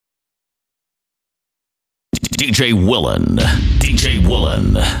DJ Willen. DJ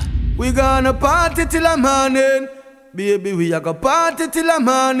Willen. We gonna party till the morning. Baby, we are gonna party till the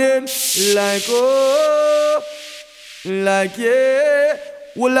morning. Like oh, like yeah.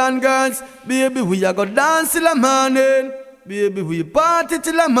 Woolen girls, baby, we are gonna dance till the morning. Baby, we party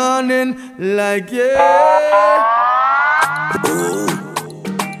till the morning. Like yeah. Ooh.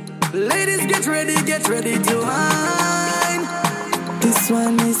 Ladies, get ready to wine. This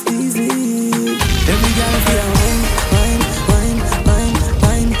one is easy. Every girl feel wine, wine, wine, wine,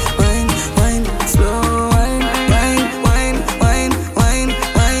 wine, wine, wine, slow wine, wine, wine, wine, wine,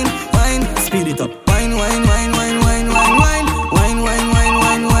 wine, wine, speed it up, wine, wine, wine, wine, wine, wine, wine, wine, wine, wine,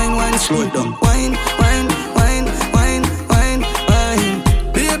 wine, wine, wine, slow it down, wine, wine, wine, wine, wine, wine.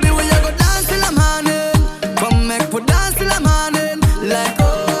 Baby, we a go dance till the morning. Come make we dance till the morning, like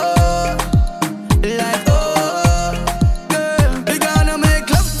oh, like oh, girl. We gonna make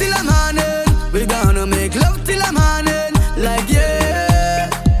love till the morning. We gonna make love till the morning, like yeah,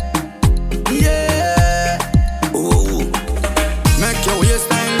 yeah. Ooh. Make your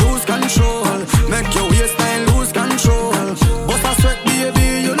waistline lose control. Make your waistline lose control. Bust a sweat,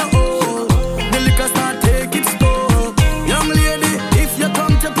 baby, you know. The liquor start take its toll. Young lady, if you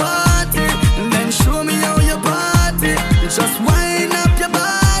come to party, then show me how you party. Just wind up your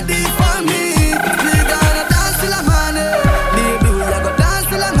body for me. We gonna dance till the morning. Baby, we are gonna dance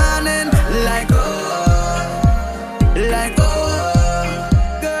till the morning, like oh, like oh,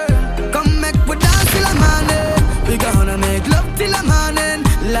 girl. Come make we dance till the morning. We gonna make love till the morning,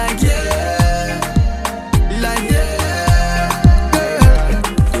 like yeah, like yeah, girl.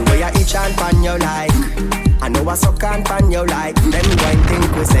 The way I itch and pan you like, I know I suck and pan you like. Them wine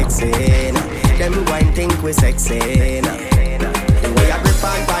think we sexy, them wine think we sexy. The way I grip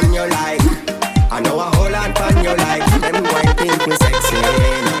and pan you like, I know I hold and pan you like. Them wine think we sexy,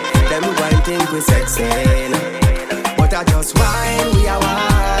 them wine think we sexy. But I just wine, we are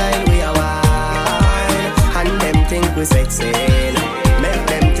wine, we are wine, and them think we sexy, make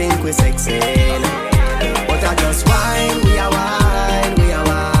them think we sexy. But I just wine, we are wine, we are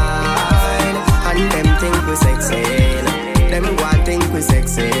wine, and them think we sexy, them one think we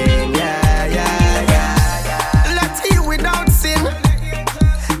sexy. Yeah, yeah, yeah, yeah. Let's hear without sin,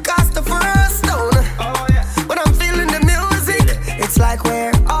 cast the first stone. When I'm feeling the music, it's like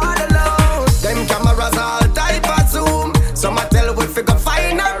we're all alone. Them cameras all type of zoom, some I tell we figure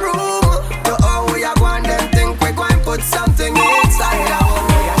find a room. To all we are going, them think we going put something inside our home.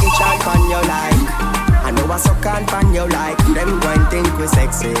 Yeah, each and pan you like, I know I suck and pan you like. Them going think we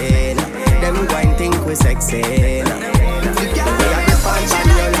sexy, them going think we sexy. The way I grip and pan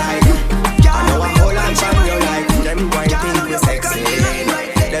you like, I know I hold and pan you like. Them going think we sexy,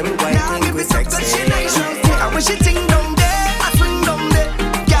 them going think we sexy. I wish you ting down there, I swing down there.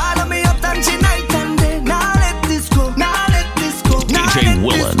 Girl, me up and she night and day. Now let this go, now let this go. DJ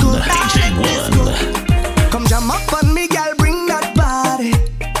Willen. DJ Willen. Come jam up on me, girl, bring that body.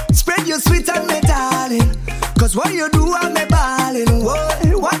 Spread your sweet on me, darling. Cause what you do, I'm me balling.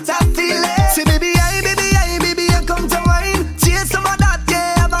 What I feel it. Say, baby, I come to wine. Chase some of that,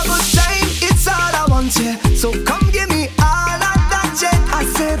 yeah, have a good time. It's all I want, yeah. So come give me all of that, yeah. I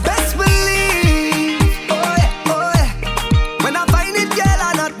say, best believe. Oh, yeah. When I find it, girl,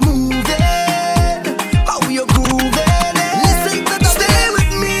 I'm not moving. How you grooving? Listen to the stay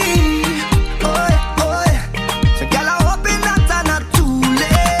with me. Oh, yeah. So, girl, I'm hoping that I'm not too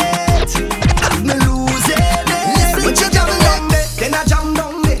late. Have me losing it. When she jam down there, then I jam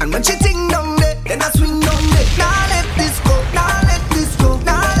down there. And when she ting down there, then I swing down there. Now let this go, now let this go,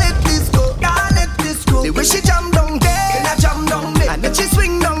 now let this go, now let this go. The way she jam down there, then I jam down there. And then she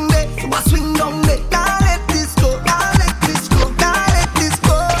swing down there, so I swing down there. Now let this go, now let this go, now let this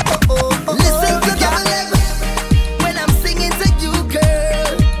go. Listen to the level when I'm singing to you,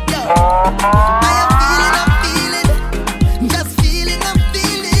 girl. Yo. I am feeling, just feeling, I'm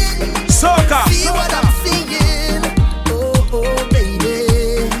feeling. Soca. See what I'm singing. Oh, baby.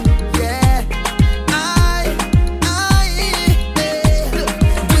 Yeah.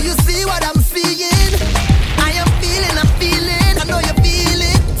 Do you see what I'm seeing? I am feeling, I'm feeling. I know you feel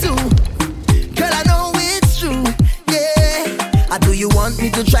it too. Girl, I know it's true. Yeah. Do you want me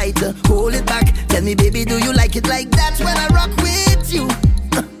to try to hold it back? Tell me, baby, do you like it like that when I rock with you?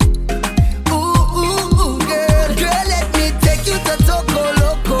 Ooh, girl. Girl, let me take you to Toco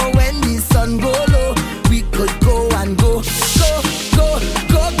Loco when the sun go low. We could go and go, girl.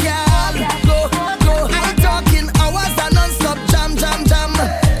 Go. I'm talking hours and non-stop jam.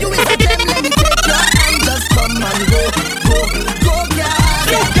 You is a gem, let me take your hand, just come and go, girl.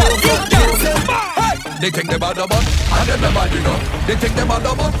 Go. The think they bad about, and them not bad enough. They think they bad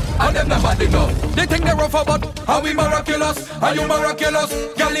about, and them not bad enough. They think they rough about, and we miraculous, and you miraculous.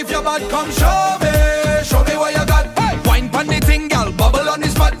 Girl, if you're bad, come show me what you got. Hey. Wine pon the thing, girl, bubble on the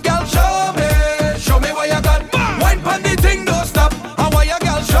spot, girl, show me what you got. Wine pon the thing, don't stop. And what you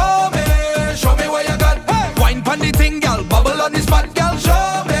girl, show me what you got. Hey. Wine pon the thing, girl, bubble on the spot, girl,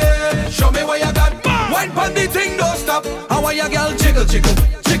 show me what you got. Wine pon the thing, don't stop. And what you girl, jiggle, jiggle,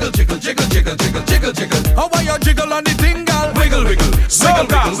 jiggle, jiggle, jiggle, jiggle, jiggle, jiggle, jiggle. How are you jiggle on the thing, girl? Wiggle, wiggle,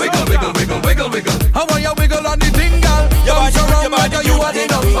 wiggle, wiggle, wiggle, wiggle, wiggle, wiggle. How are you wiggle on the thing, girl? You are the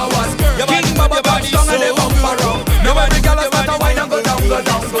number one. King Baba Box down and the bumper round. Nobody girl has got a wine and go down, go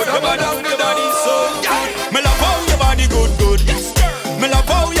down, go down, go down. Your body so good. Me love how your body good, good. Me love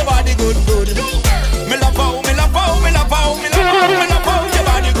how your body good, good. Me love how, me love how, me love how, me love how, me love how your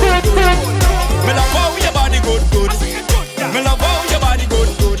body good, good. Me love how your body good, good. Me love how your body good,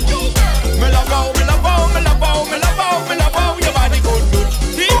 good. Me love how, me love how, me love how, me love how, me love how your body good, good.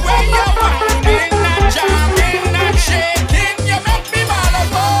 The way you're whining and jamming and shaking, you make me mad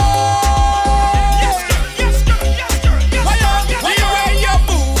about. Yes, girl, yes, girl, yes, girl, yes, girl. The way you're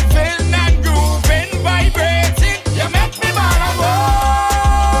moving and grooving, vibrating, you make me mad about.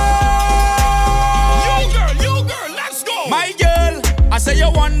 You girl, let's go. My girl, I say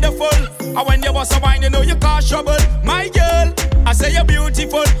you're wonderful. And when you bust a wine, you know you cause trouble. My girl, I say you're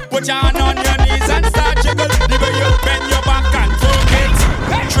beautiful. Put your hand on your knees and start jiggle. The way you bend your back and twerk it.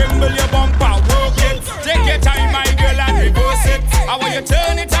 Tremble your bumper, work it. Take your time, my girl, and reverse it. I want you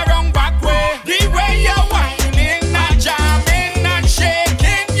turn it around back way. The way you're whining and jamming and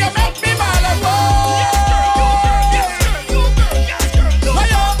shaking, you make me malable. Yes, girl, yes, girl, yes, girl.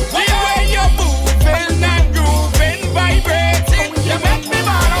 The way you're moving and grooving, vibrating, you make me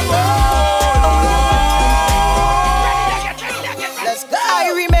malable.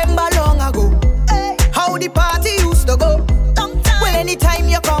 I remember long ago how the party used to go. Well, anytime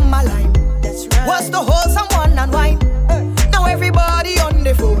you come my line, was to hold someone and wine. Now everybody on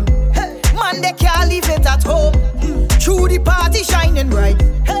the phone, man they can't leave it at home. Through the party shining bright,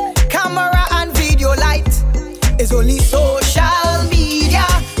 camera and video light. It's only social media,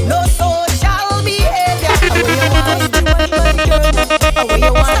 no social behavior. How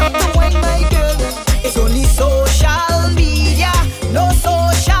you want to wine, my girl? It's only social media, no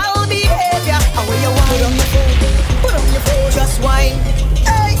social behavior. How you want? Put on your phone, just wine.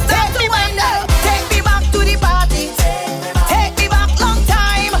 Hey, take me wine now. Take me back to the party. Take me back long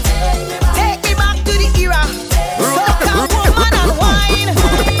time. Take me back to the era. Soca woman and wine.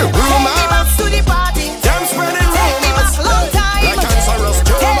 Take me back to the party. Take me back long time.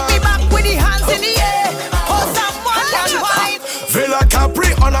 Take me back with the hands in the air. Hold someone and wine. Villa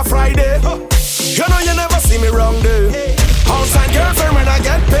Capri on a Friday. You know you never see me round there. Outside girlfriend when I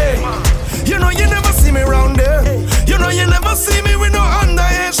get paid. You know you never see me round there. You know you never see me with no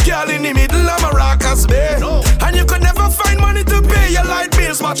underage girl in the middle of Maracas Bay. And you could never find money to pay your light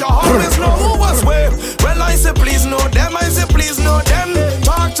bills, but you always know who was where. Well, I say please know them, I say please know them.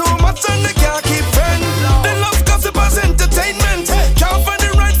 Talk too much and they can't keep friends. They love gossip as entertainment. Can't find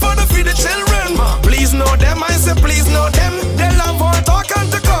it right for the feed the children. Please know them, I say please know them. They love all talk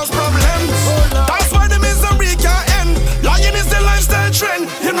and to cause problems. That's why the misery can't end. Lying is the lifestyle trend.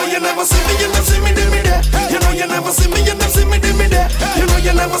 You know you never see me, you never see me, me there. You know you never see me, you never see me, me there. You know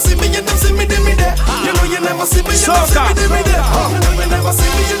you never see me, you never see me, me there. You know you never see me, you never see me, me there. You know you never see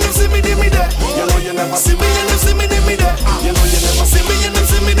me, you never see me, me there. You know you never see me, you never see me, me there. You know you never see me, you never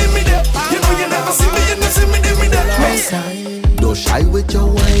see me, me there. You know you never see me, you never see me, me there. Don't shy with your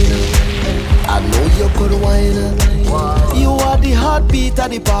wine. I know you could wine. You are the heartbeat at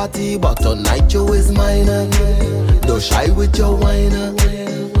the party, but tonight you is mine. Don't shy with your wine.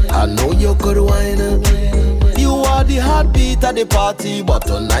 I know you could wine. You are the heartbeat at the party, but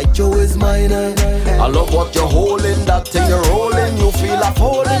tonight you is mine. I love what you're holding, that thing you're rolling. You feel like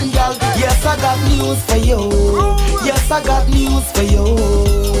holding, girl. Yes, I got news for you. Yes, I got news for you.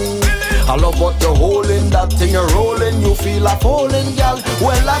 I love what you're holding, that thing you're rolling. You feel like holding, girl.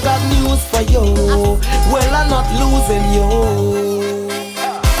 Well, I got news for you. Well, I'm not losing you.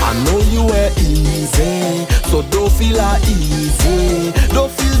 I know you were easy, so don't feel easy.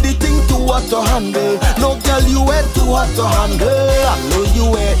 Don't feel the thing too hot to handle. No girl, you were too hot to handle. I know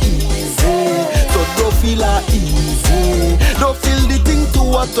you were easy, so don't feel easy. Don't feel the thing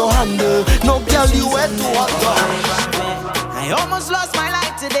too hot to handle. No girl, you were too hot to handle. I almost lost my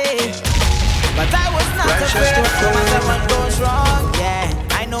life today, but I was not afraid. No matter what goes wrong, yeah,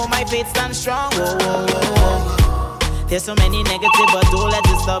 I know my faith stands strong. Whoa, whoa, whoa, whoa. There's so many negative, but don't let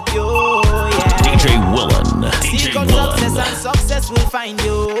it stop you, yeah. DJ Willen, DJ Seek out Willen. success and success will find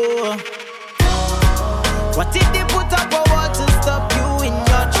you. What if they put up a wall to stop you in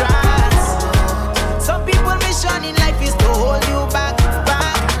your tracks? Some people mission in life is to hold you back,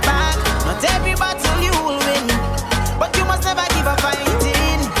 back, back. Not every battle you will win, but you must never give up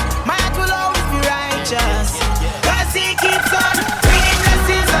fighting. My heart will always be righteous, cause he keeps on raining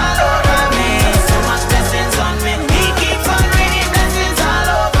blessings all over me. So much blessings on me. He keeps on raining blessings all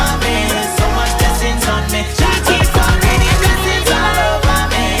over me. So much blessings on me. He keeps on raining blessings all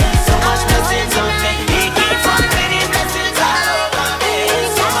over me. So much blessings on me. He keeps on raining blessings all over me.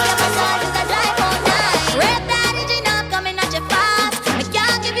 So much blessings on me. Rip that engine up, coming at you fast. I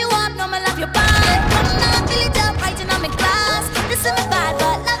can't give you up, no, I love your bond. Come on, fill it up, writing on my glass. This is me bad,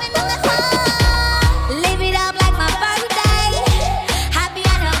 but loving on my heart. Live it up like my birthday. Happy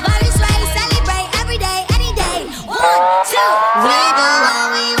anniversary, celebrate every day, any day. 1, 2, we do what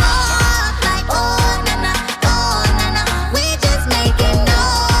we want. Like oh na na, oh na na. We just making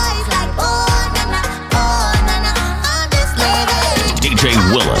noise. Like oh na na, oh na na. I'm just living. DJ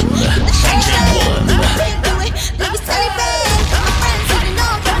Willen. DJ Willen. Let me celebrate. My friends even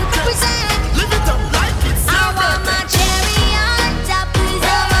know you represent. Live it up like it's I want my cherry on top, please.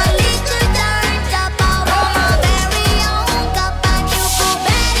 I'm a little turned up. I want my very own cup, and you could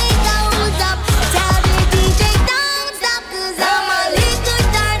bet it goes up. Tell the DJ don't stop, 'cause I'm a little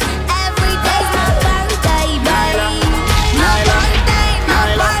turned. Every day's my birthday, baby. My birthday,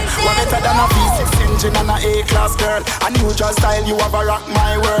 my What better birthday. than a V6 engine and a A-class girl? A new just style, you have a rock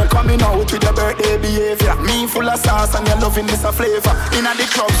my world. Coming out with your birthday behavior. Me full of sauce and you're loving this a flavor. In the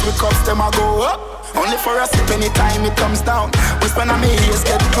clubs with cups, them a go up. Only for a sip anytime it comes down. Whisper on me ears,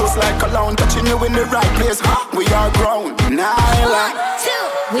 get close like a clown. Touching you in the right place, we are grown. Nyla. 2,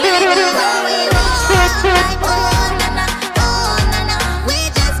 we do what we want. Like oh na na, oh na na. We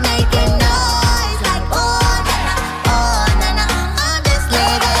just making noise. Like oh na na, oh na na. I'm just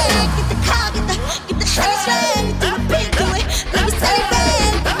living. Get the car, get the shiny straight. Do it big, do it. Let me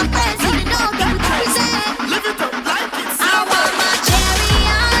celebrate. My friends even know you represent. Live it up like it's I want my cherry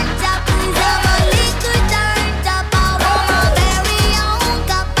on top, 'cause I'm a little turned up. I want my very own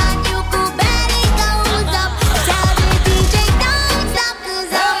cup, and you could bet it goes up. Tell the DJ don't stop,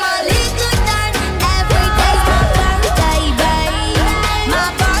 'cause I'm a little turned. Every day's my birthday, babe. My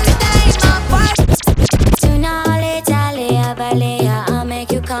birthday, my birthday. Sooner or later, later, I'll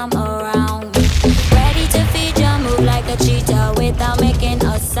make you come around. Ready to feed you, move like a cheetah without making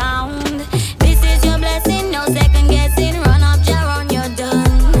a sound. This is your blessing, no second guessing. Run up, jar on, you're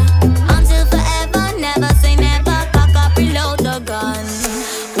done. Until forever, never say never. Cock up, reload the gun.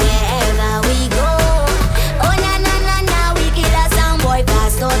 Wherever we go, oh na na na na, we kill a sound boy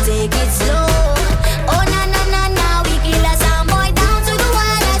fast, don't take it slow. Oh na na na na, we kill a sound boy down to the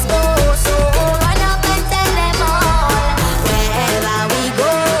wildest go. So run up and tell them all. Wherever we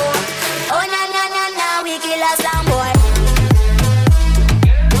go, oh na na na na, we kill a sound boy.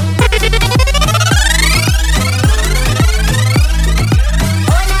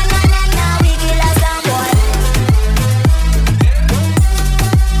 Oh na na na na, we kill a sound boy.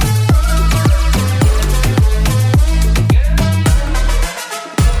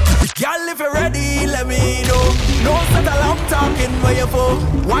 Girl, if you're ready, let me know. No set alarm talking where you for.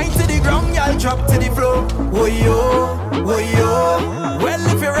 Wine to the ground, y'all drop to the floor. Oh yo, oh yo. Well,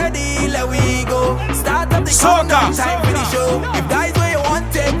 if you're ready, let we go. Start up the Soca. time for the show. If that is where you want,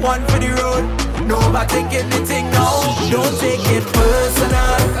 take one for the road. No about taking the thing now. Don't take it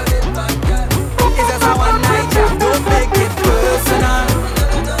personal. It's just a one night job. Don't make it personal.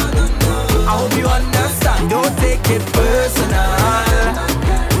 I hope you understand. Don't take it personal.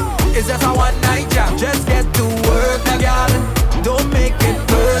 It's just a one night job. Just get to work, girl. Don't make it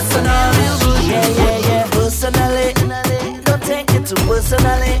personal. Yeah. Personally, don't take it too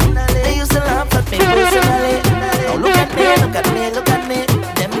personally. They used to laugh at me personally. Now look at me, look at me, look at me.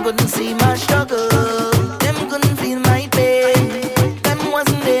 Them couldn't see my struggle. Them couldn't feel my pain. Them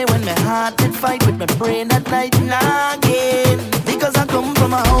wasn't there when my heart did fight with my brain at night and again. Because I come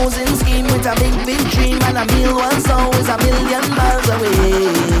from a housing scheme with a big dream, and a meal once always a million miles away.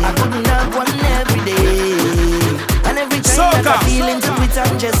 I couldn't have one every day. And every time that I feel into it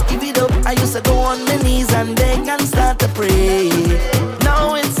and just give it up, I used to go on my knees and beg and start to pray.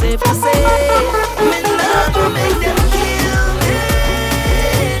 Now it's safe to say, me not gonna make them kill me.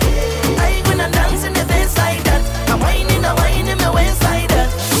 I ain't gonna dance in the face like that. I'm whining my waist like that.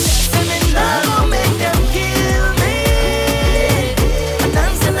 Say me not gonna make them kill me.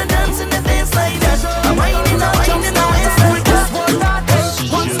 I dance in the face like that. I'm whining my waist like that.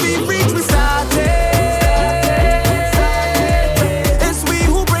 Once we reach, we started. It's we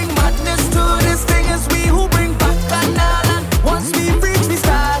who bring madness to this thing. It's we who bring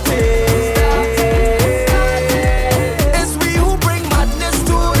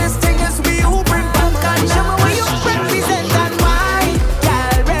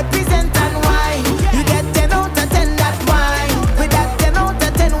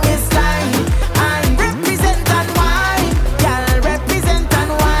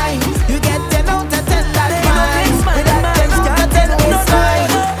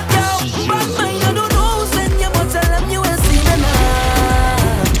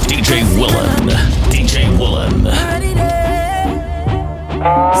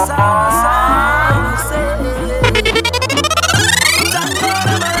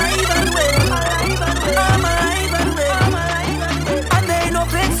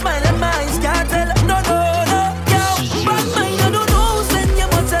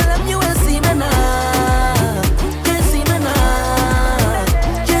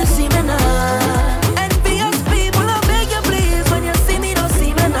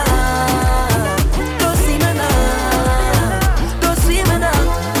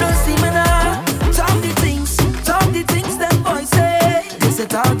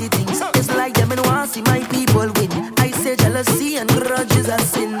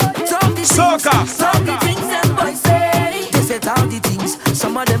Soca. Some the things them boys say. They said all the things.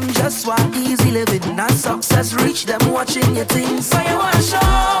 Some of them just want easy living. Not success reach them watching your things. So you want to show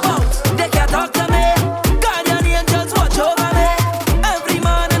out. They can't talk to me. Guardian angels watch over me. Every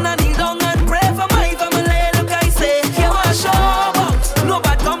morning I kneel down and pray for my family. Look I say, you want to show out. No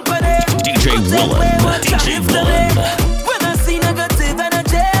bad company. DJ Willen. DJ Willen. When I see negative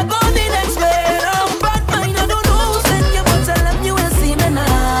energy, I go the next way. I'm bad mind, I don't know. Send you but tell them you will see me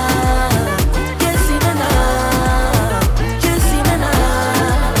now.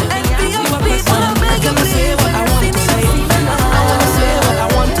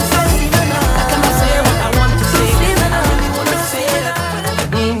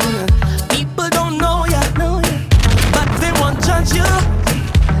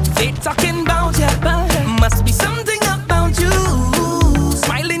 Talking about you, must be something about you.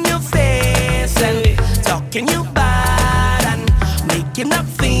 Smiling your face and talking you bad and making up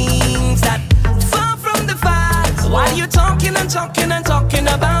things that far from the facts. Why are you talking and talking and talking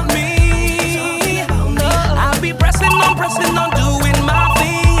about me? I'll be pressing on, doing my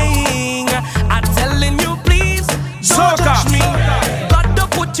thing. I'm telling you, please don't touch me. God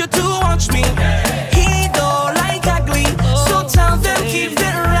don't put you to watch me. He don't like ugly, so tell them keep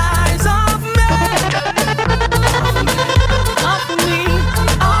their eyes off me.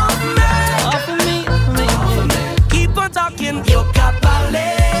 Keep on talking, you got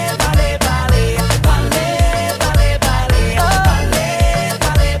ballet, ballet, ballet, ballet, ballet, ballet, ballet,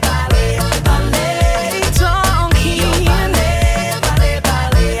 ballet, ballet, ballet, talking, ballet, ballet,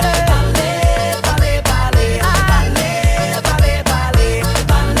 ballet, ballet, ballet, ballet, ballet, ballet, ballet,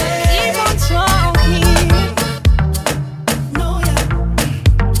 ballet. Keep on talking. No, yeah.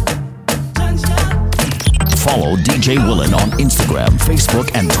 Follow DJ Willen on Instagram, Facebook,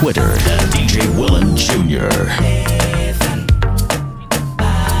 and Twitter. DJ Willen Jr.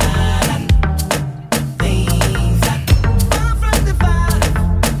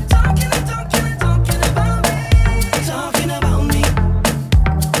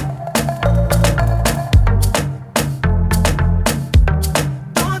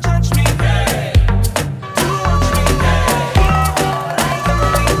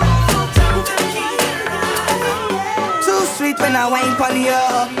 Too sweet when I wine pon you.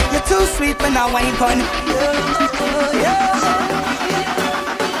 You're too sweet when I wine pon you.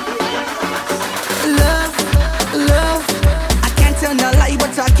 Love, love. I can't tell no lie,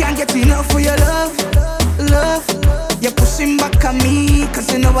 but I can't get enough for your love, love. You're pushing back on me,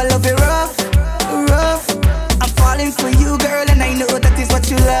 cause you know I love it rough, rough. I'm falling for you, girl, and I know that is what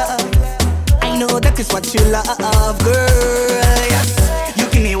you love. I know that is what you love, girl, yes. You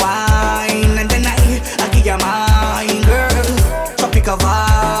give me wine, and then I give you mine, girl. Tropical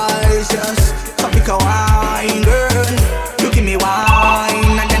vibes, yes. Tropical wine, girl. You give me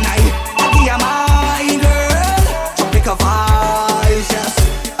wine, and then I give you mine, girl. Tropical vibes, yes.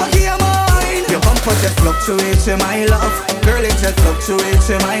 I give you mine. Your bumper just fluctuates in my love, girl. It just fluctuates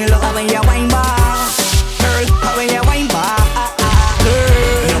in my love. When you wine back, girl. When you wine back,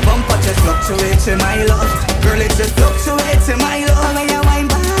 girl. Your bumper just fluctuates in my love, girl. It just fluctuates in my love. When you wine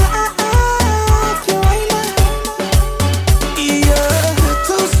back.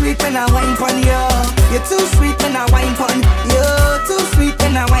 When I wine pon you, you're too sweet when I wine pon you. Too sweet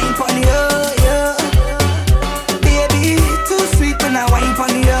when I wine pon you, yeah. Baby, too sweet when I wine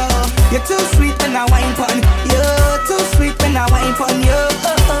pon you. You're too sweet when I wine pon you. Too sweet when I wine pon you,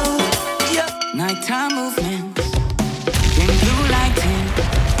 yeah. Nighttime movements, in blue lighting,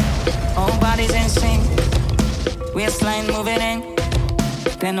 all bodies in sync. Waistline moving in,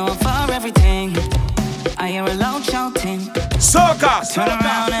 then over everything. I hear a loud shouting. Soca. Turn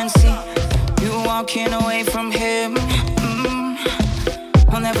around and see you walking away from him.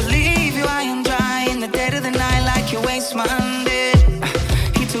 I'll never leave you high and dry in the dead of the night like you waste Monday.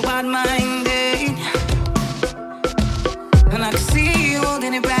 He too bad-minded, and I can see you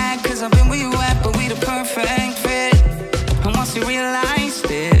holding it back, cause I've been where you at, but we the perfect fit. And once you realize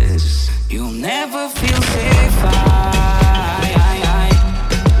this, you'll never feel safe.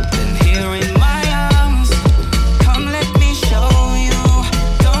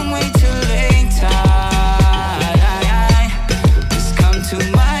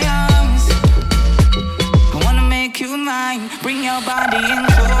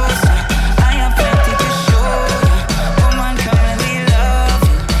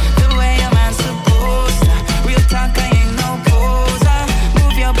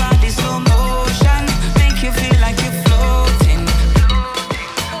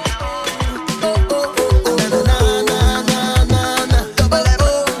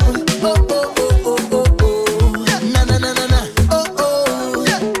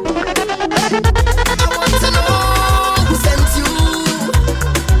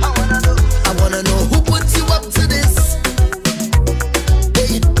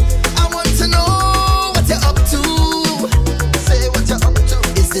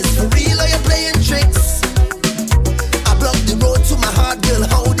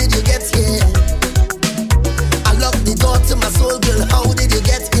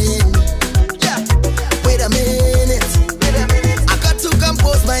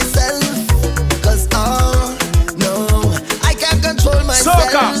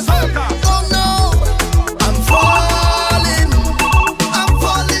 Oh no, I'm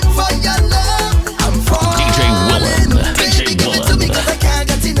falling for your love. I'm falling. DJ Willin. Baby, give it to me 'cause I can't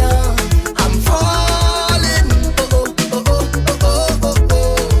get enough. I'm falling.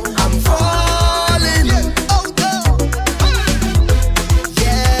 I'm falling. Oh no.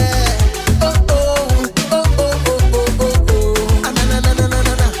 Yeah.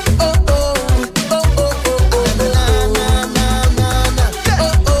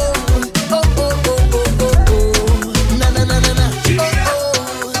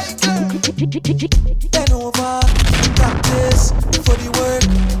 Bend over, practice for the work,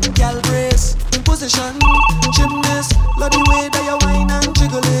 gal brace, position, gymnast, love the way that you whine and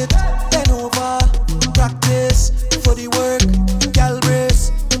jiggle it. Bend over, practice for the work, gal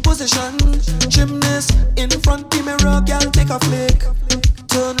brace, position, gymnast, in front the mirror, gal take a flick.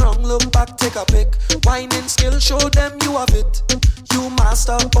 Turn round, look back, take a pic. Whining skill, show them you have it. You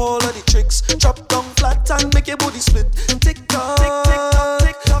master all of the tricks. Drop down flat and make your body split. Tick tock,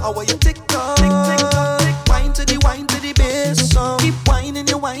 tick tock. How are you tick tock? Wine to the bass now. Keep whining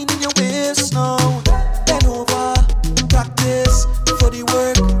your waist now. Bend over, practice for the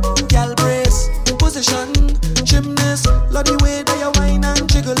work. Gal brace, position, gymnast. Love the way that you whine and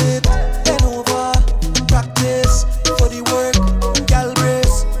jiggle it. Bend over, practice for the work. Gal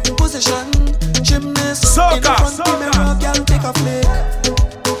brace, position, gymnast. Soca, in front the mirror, gal take a flick.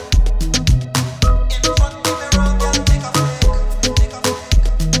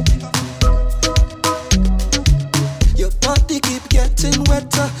 Your body keep getting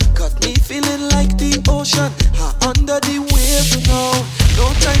wetter, got me feeling like the ocean. Under the wave now, no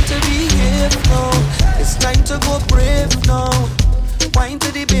time to behave now. It's time to go brave now. Wine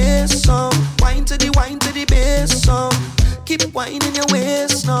to the bass song, wine to the bass song. Keep whining your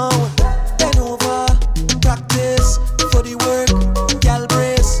waist now. Bend over, practice for the work, gal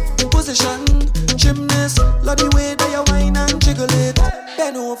brace, position, gymnast. Love the way that you whine and jiggle it.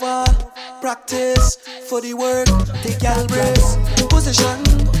 Bend over, practice for the work, the gal brace, position,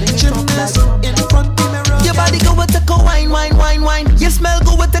 gymnast. In front the mirror. Your body go with a wine, wine, wine, wine. Your smell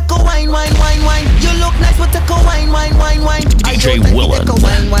go with a wine, wine, wine, wine. You look nice with a wine, wine, wine, wine. DJ Willin.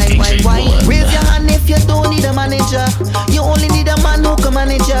 Wine, wine, wine, wine. Willin. Raise your hand if you don't need a manager. You only need a man who can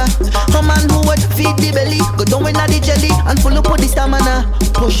manage ya. A man who would feed the belly, go down in the jelly and full up with the stamina.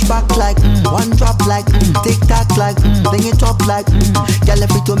 Push back like one drop like tick tack like bring it up like girl if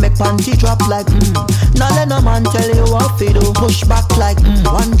it to make panty drop like Now let no man tell you what to do. Push back like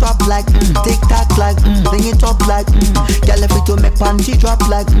one drop like tick tack like bring it up like girl if it to make panty drop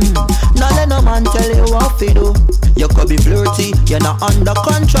like Now let no man tell you what to do. You could be flirty, you're not under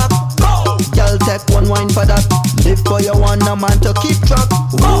contract. Girl take one wine for that. Live for your one, a man to keep track.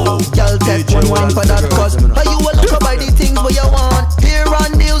 Girl take one wine for that. Cause you will look buy the things where you want. Hair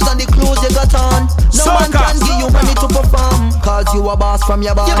and nails and the clothes you got on. No man can give you money to perform. Cause you a boss from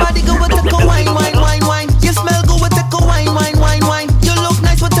your bar. Your body go with a wine, wine, wine, wine. You smell good with a wine, wine, wine, wine. You look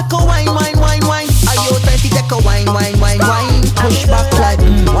nice with a wine, wine, wine, wine. Are you time to take a wine, wine, wine, wine? Push back like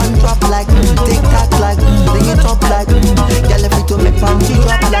one drop like tick tack like bring it up like girl if it to make panty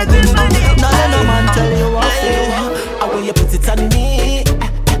drop like Now let no man tell you what to do. I want you put it on me.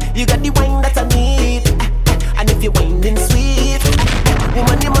 You got the wine that I need. And if you're whining sweet,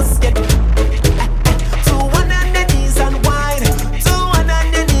 woman you must get to one on the knees and wine. To one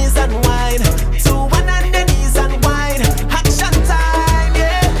on the knees and wine. To one on the knees and wine. Action time,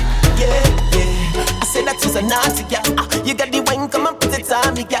 yeah, yeah, yeah. I said that was a naughty girl. You got the wine, come and put it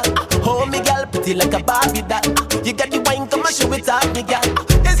on me, girl. Hold me, girl, pretty like a Barbie doll. You got the wine, come and show it off me, girl.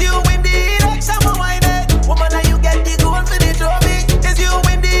 Is you in the direction of wine? Woman, are you get the gold for the trophy? Is you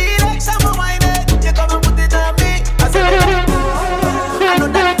in the direction of wine? You come and put it on me. I said, I know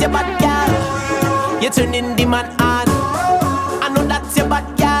that you're bad, girl. You're turning the man on. I know that you're bad,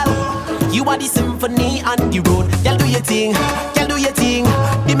 girl. You are the symphony on the road. Girl, do your thing. Girl, do your thing.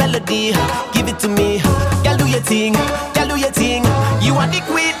 The melody, give it to me. Girl, do your thing. Girl, do your thing. You are the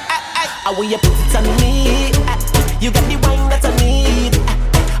queen. I want you put it on me. You got the wine that I need.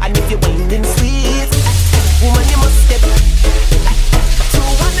 And if you're whining sweet, woman, you must get to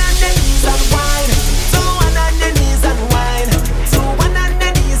one on the knees and wine. To one on the knees and wine. To one on the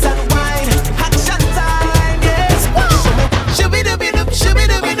knees and wine. Action time, yes. Shoo-be-doo-be-doo,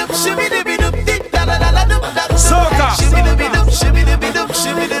 shoo-be-doo-be-doo, shoo-be-doo-be-doo, dip-da-da-da-da-doop, Soca. shoo-be-doo-be-doo, shoo-be-doo-be-doo,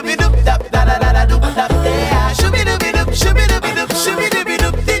 shoo-be-doo-be-doo, dap-da-da-da-da-doop, dap, yeah. Shoo-be-doo-be-doo, shoo-be-doo-be-doo,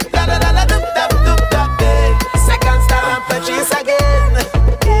 shoo-be-doo-be-doo, dip-da-da-da-da-doop, dap, doop, dap, yeah. Second star and purchase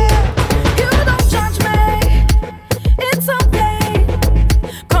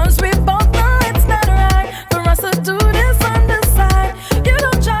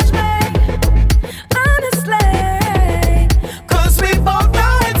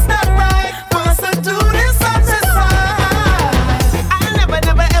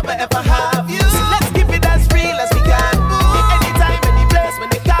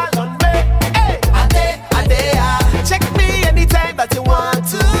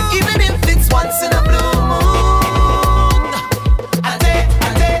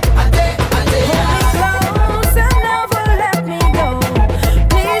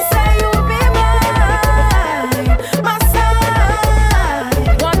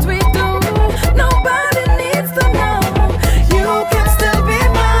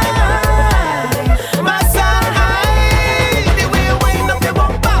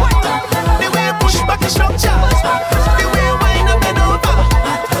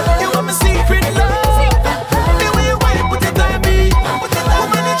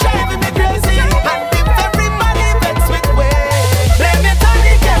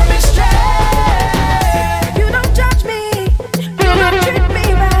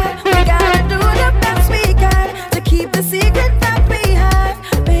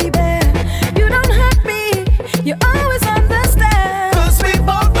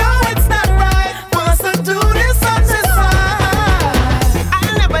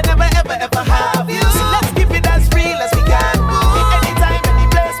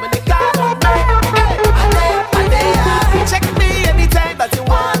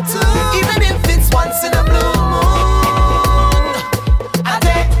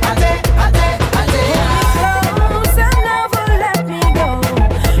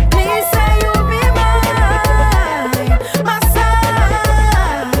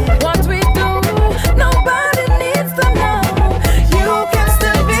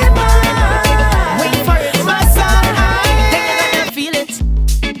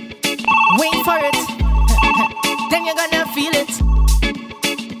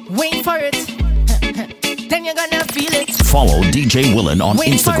Wait for it. Then you're gonna feel it. Follow DJ Willen on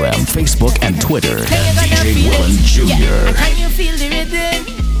Instagram, Facebook, and Twitter at Then you're gonna DJ feel Willen it. Jr. Yeah. And can you feel the rhythm?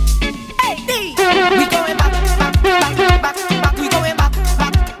 Hey, D. We going back, back, back, back, back. We going back,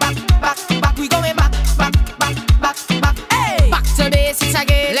 back, back, back, back. We going back, back, back, back, back. Hey, back to basics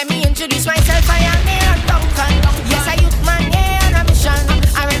again. Let me introduce myself. I am Neil Duncan. Yes, I youth man, yeah, on a mission.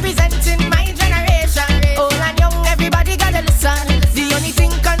 I'm representing my generation. Old and young, everybody gotta listen. The only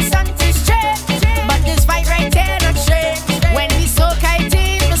thing constant is change, but this fight right here not change. When we Soca it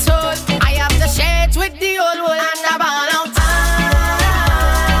in my soul, I have to share it with the old world and the ball out.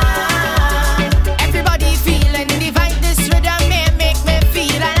 Everybody feeling the vibe, this rhythm may make me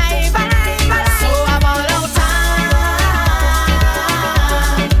feel alive, alive, alive. So I'm all out.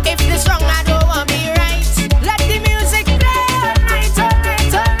 If this wrong, I don't want me right. Let the music play all night, all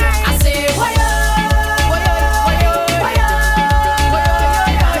night, all night. I say, why-yo, why-yo, why-yo, why-yo,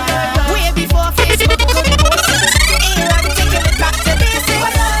 why-yo, way before Facebook could post it. Here I'm taking it back to basics.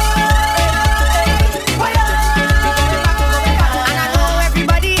 Why-yo, why-yo, and I know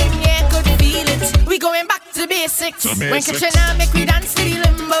everybody in here could feel it. We going back to basics. When Katrina make we dance to the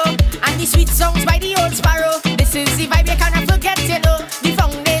limbo and the sweet songs by the old sparrow. This is the vibe you cannot forget, you know. The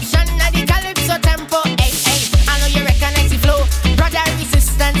foundation of the calypso tempo. Hey, hey, I know you recognize the flow. Brother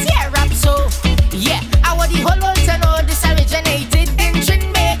resistance, yeah, rap so. Yeah, I want the whole world to know this originated in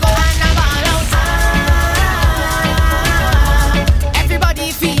Trinbago and I'm all out.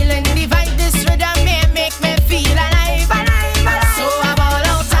 Everybody feeling the vibe, this rhythm may make me feel alive, alive, alive. So I'm all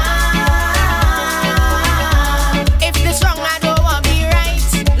out. If this wrong, I don't want me right.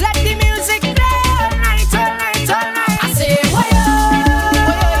 Let the music play all night, all night, all night. I say, why-yo,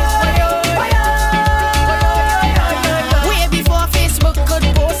 why-yo, why-yo, why-yo, way before Facebook could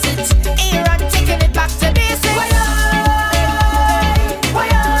post it. Here I'm taking it back to basics. Why-yo,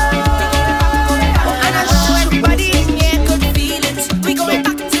 why-yo, and I know everybody in here could feel it. We going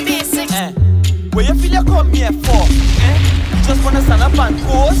back to basics. Where you feel you come here for? You just wanna stand up and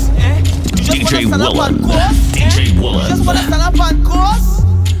coast? You just DJ wanna stand up and Willen. coast? DJ You just wanna Willen. stand up and coast?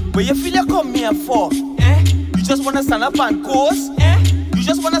 Where you feel you come here for? You just wanna stand up and coast? You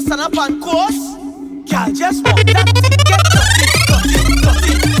just wanna stand up and coast? Girl, just want that thing get dirty, dirty,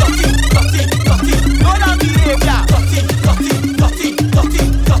 dirty, dirty, dirty, dirty. Know that behavior. Dirty, dirty, dirty, dirty,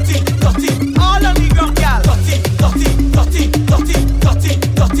 dirty, dirty. All on the ground, girl. Dirty, dirty, dirty, dirty, dirty,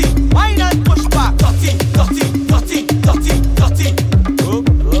 dirty. Why not push back? Dirty, dirty, dirty, dirty, dirty. Oh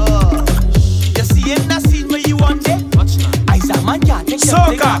gosh. You see in that scene where you on there? I's a man can't take your Soca,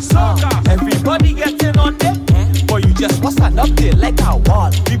 thing. Soca. Everybody getting on there. Boy, you just must stand up there like a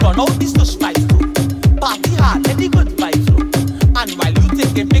wall. We burn out this to strike through. Party hard, let the good vibes flow. And while you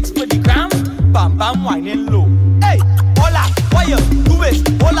taking pics for the gram, bam bam whining low. Hey, hola, why you do it?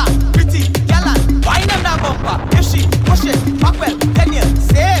 Hola, pretty gallant, wine on that bumper. If she push it back well, then you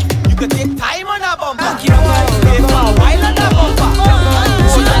safe. You can take time on that bumper. Stay for a while on that bumper.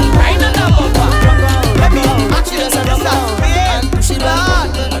 Hold on, grind on that bumper. Let me actually this and push it back.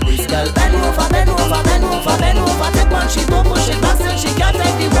 This girl bend over, bend over, bend over, bend over. Take one, she don't push it back, still she can't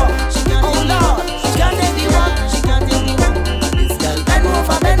take the walk. Oh Lord, she can't take the walk, she can't take the walk. This girl bend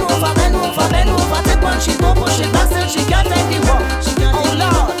over, bend over, bend over, bend over. Take one, she don't push it back, still she can't take the walk. Oh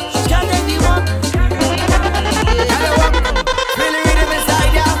Lord, she can't take the walk. Feel the rhythm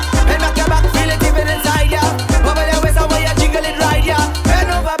inside ya. Bend back your back, feel it even inside ya. Bubble your waist and when you jiggle it right ya. Bend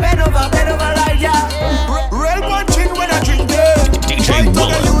over, right ya. Real punching when I drink it. DJ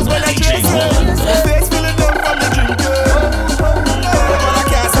Willen. DJ Willen.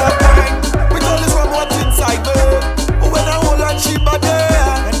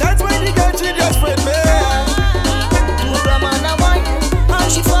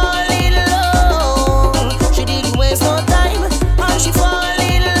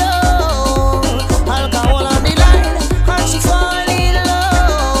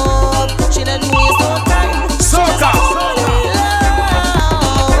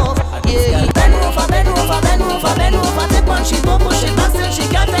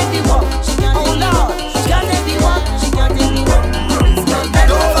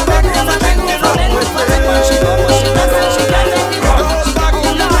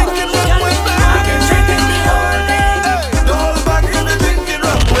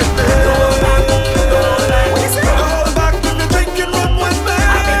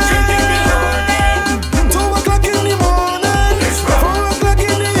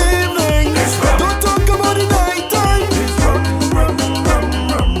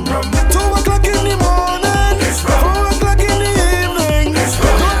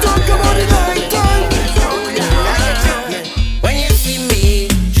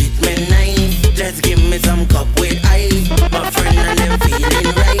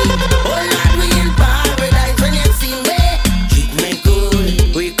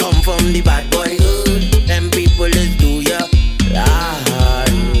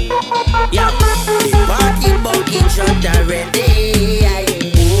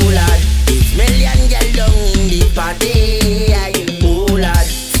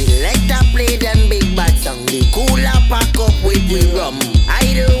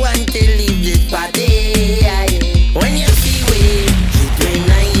 be the one to leave this party. When you see we treat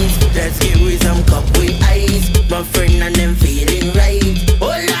nice, let's give we some cup with ice. My friend and them feeling right. Oh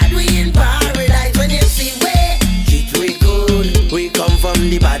Lord, we in paradise. When you see we treat we good, we come from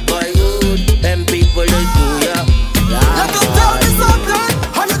the bad boy hood. Them people is booyah. Let us tell me something.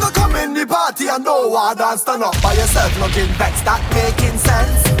 How you gonna come in the party and no one dance? Stand up by yourself, looking vexed. That making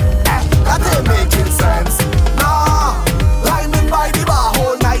sense? That ain't making sense. Nah, lining by the bar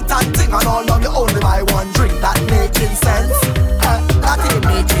whole night and ting and all of you only buy one drink. That making sense? That ain't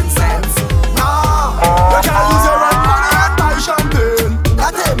making sense. Nah, you can't use your own money and buy champagne.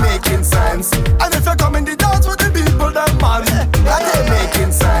 That ain't making sense. And if you come in the dance with the people, them man, that ain't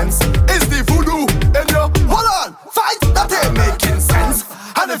making sense. It's the voodoo in your hold on, fight. That ain't making sense.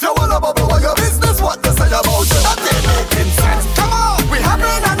 And if you wanna bubble what your business, what they say about you, that ain't making sense. Come on, we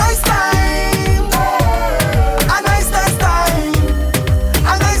having a nice time.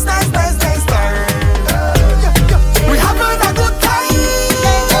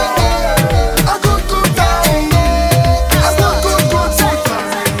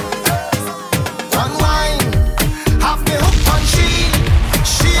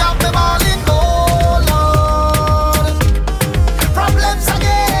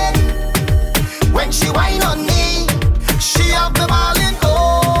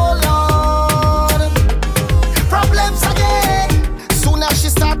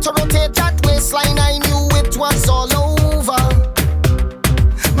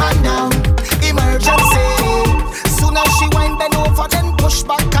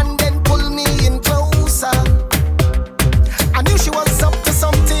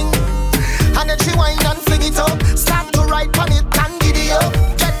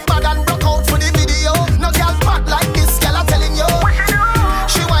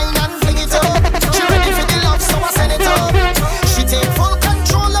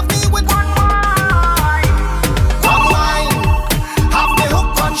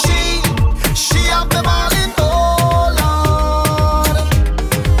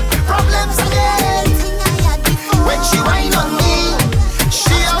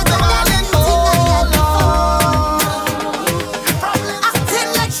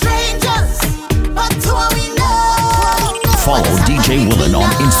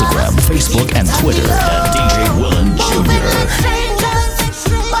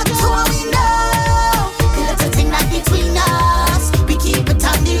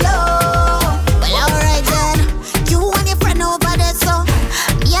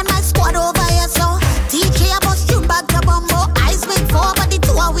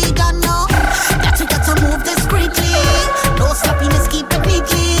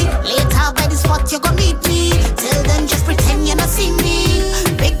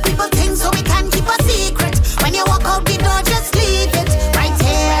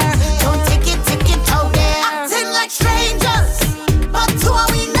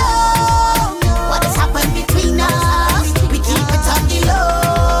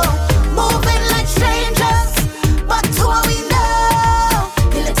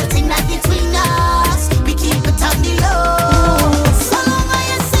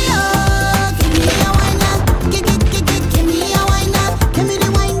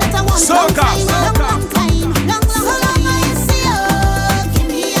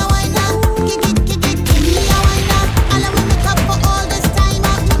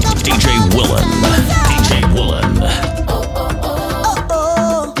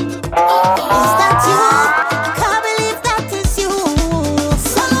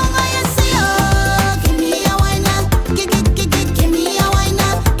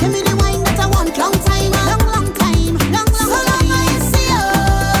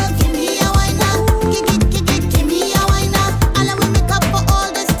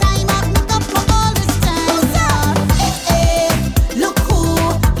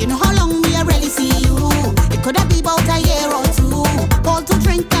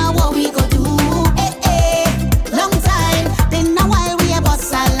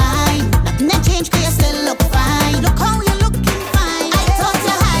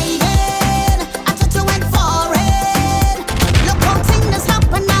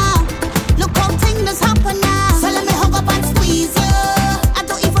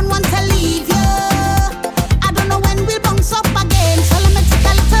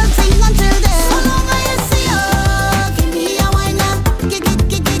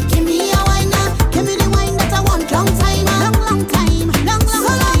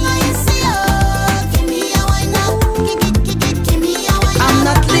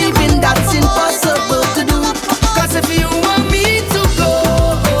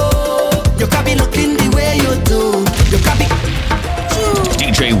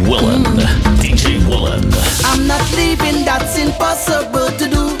 DJ Willen. DJ Willen. I'm not leaving, that's impossible to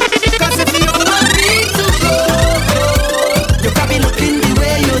do. Cause if you want me to go, you can be looking the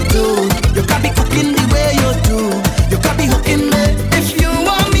way you do. You can be cooking the way you do. You can be hooking me. If you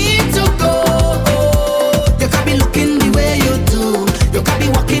want me to go, you can be looking the way you do. You can be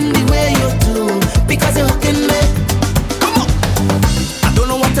walking the way you do. Because you're hooking me. Come on. I don't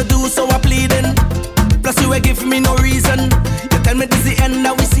know what to do, so I'm pleading. Plus you ain't give me no reason. You tell me this the end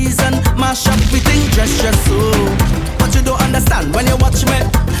of we season. Mash up everything just so. But you don't understand when you watch me.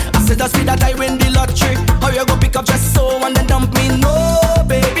 I said just see that I win the lottery. How you go pick up just so and then dump me? No,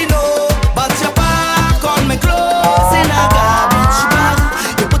 baby, no. But your back on me clothes in a garbage bag.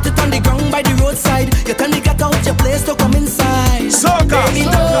 You put it on the ground by the roadside. You tell me get out your place to come inside. Soca, baby,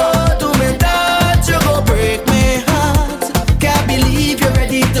 Soca. No, do me that, you go break my heart. Can't believe you're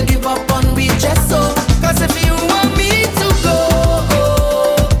ready to give up on me just so. Cause if you want me to go,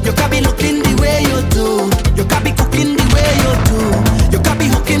 you can be looking the way you do. You can be cooking the way you do. You can be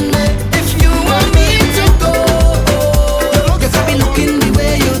hooking me. If you want me to go, you can be looking the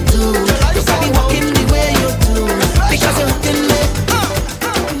way you do. You can be walking the way you do. Because you're hooking me.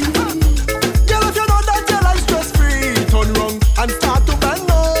 Girl, if you know that your life's stress free, turn wrong and start to bend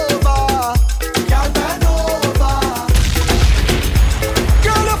over. Girl, bend over.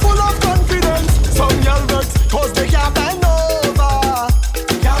 Girl, you're full of confidence. Some girl works cause they can't bend over.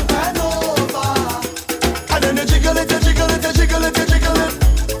 Can't bend over. And then you jiggle it, you jiggle it, you jiggle it, you jiggle it.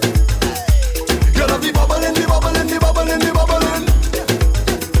 You love the bubbling, the bubbling, the bubbling, the bubbling.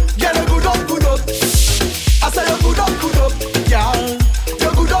 Get a good up, good up. I say you good up, girl. You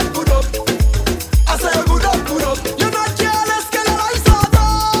good up, good up. I say you good up, good up. You're not jealous, girl. Your life's so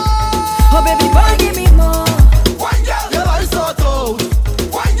out. Oh baby boy, give me more. One girl, your life's so out.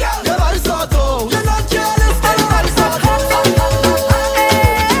 One girl, your life's so out. You're not jealous, girl. Your life's so out.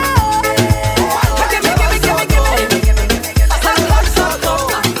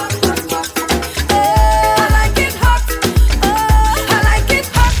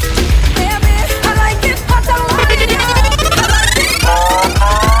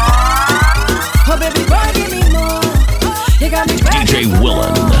 Oh baby boy, give me more. You got me DJ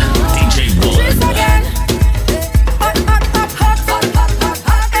Willen. DJ Willen. again. Hot, hot, hot, hot, hot, hot, hot,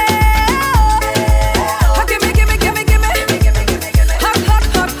 hot. Oh, gimme, gimme, gimme, gimme. Hot, hot,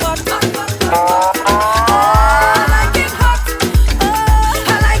 hot, hot, hot, hot. I like it hot.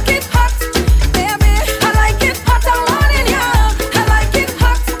 I like it hot. Baby, I like it hot. I want it, yeah. I like it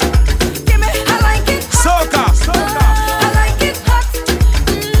hot. Gimme, I like it hot. Soca, Soca. I like it hot.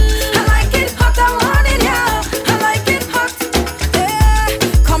 I like it hot. I want it, yeah. I like it hot. Yeah.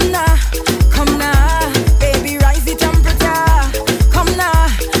 Come now, baby, rise the temperature. Come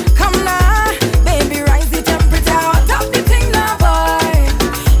now, baby, rise the temperature. Hot up the thing now, boy.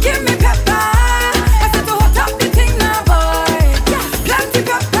 Give me pepper. I said to hot up the thing now, boy. Plenty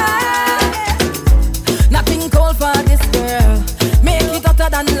pepper. Nothing cold for this girl. Make it hotter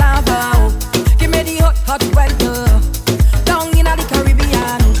than lava. Give me the hot, hot weather. Down in the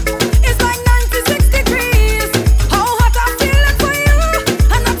Caribbean. It's like 96 degrees. How hot I feel it for you.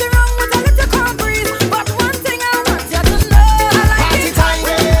 And nothing wrong with a little cold breeze. But one thing I want you to know. I like it hot.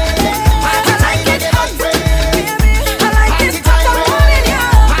 I like it hot. Baby, I like it hot. I want it,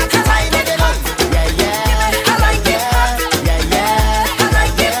 yeah. I like it hot. I like it hot. I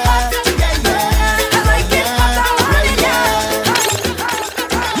like it hot. I like it hot. I want it, yeah.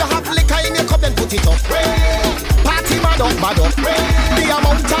 You have liquor in your cup and put it up. Party mad up, mad up. The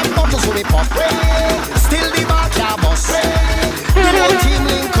amount of bottles we pop. Still the bar can't bust. The whole team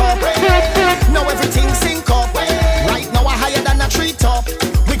link up. Now everything sync up. Right now we're higher than a treetop.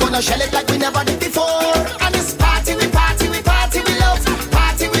 We gonna shell it like we never did before. And this party, we party, we party, we love.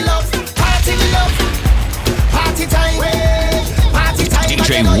 Party, we love. Party, we love. Party time. Party time.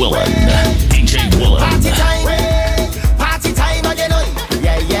 DJ Willen. DJ Willen. Party time. Party time again.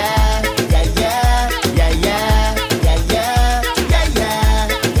 Yeah, yeah, yeah, yeah, yeah, yeah, yeah, yeah, yeah,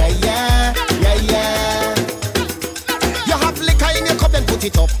 yeah, yeah, yeah, yeah. You have liquor in your cup and put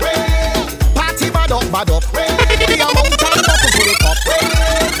it up. Party bad up, bad up. The amount of bottles we pop.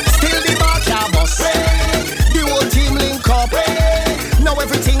 Still the bar can't bust. The whole team link up. Now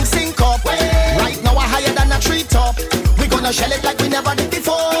everything sync up. Right now we're higher than a treetop. We gonna shell it like we never did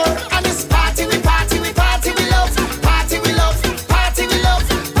before. And this party, we party, we party, we love. Party, we love. Party, we love.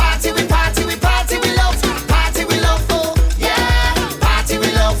 Party, we party, we party, we love. Party, we love. Oh, yeah. Party,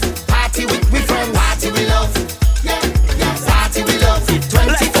 we love. Party with we friends. Party, we love. Yeah, yeah. Party, we love.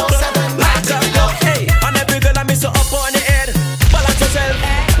 24/7. Party, we love. Hey, and every girl I miss you up on the head. Balance yourself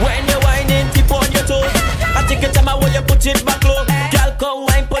when you're whining, tip on your toes. I take your time when you put it back low. Girl, come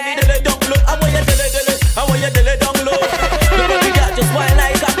wine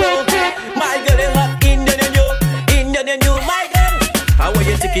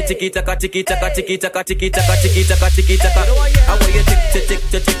tiki taka tiki taka tiki taka tiki taka tiki taka tiki taka. I want you tick tick tick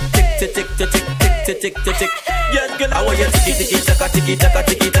tick tick tick tick tick tick tick tick tick. Yes, girl, I want you tiki tiki taka tiki taka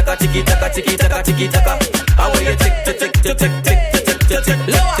tiki taka tiki taka tiki taka tiki taka. I want you tick tick tick tick tick tick tick tick tick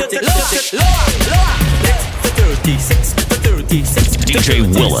tick tick lower. Next to 36 to 36. DJ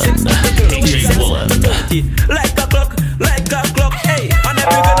Willen. DJ Willen. Like a clock, hey. And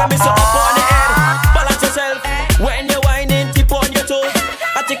every girl I miss up on the head. Balance yourself when you're whining, tip on your toe.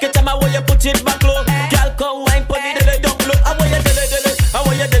 I take it time, I want you put it back low. Girl, come wine, put it down low. I want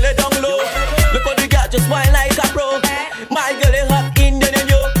you dele down low. Look how the girl just whine like a pro. My girl is hot, Indian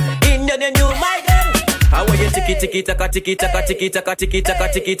and you, my girl. I want you tiki taka tiki taka tiki taka tiki taka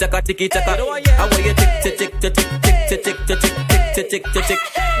tiki taka tiki taka. I want you tick tick tick tick tick tick tick tick tick tick tick tick.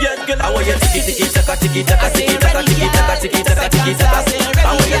 Yes, girl, I want you tiki taka tiki taka tiki taka tiki taka tiki taka tiki taka.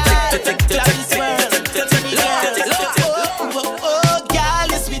 I want you tick tick tick tick tick tick tick tick. Oh, girl,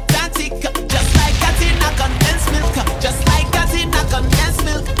 you sweet and thick, just like that in a condensed milk, just like that in a condensed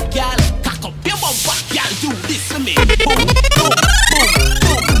milk. Girl, cock up your bumper, girl, do this for me. Boom, boom, boom,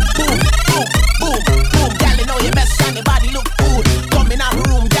 boom, boom, boom, boom, boom. Girl, you know your best and your body look good. Come in our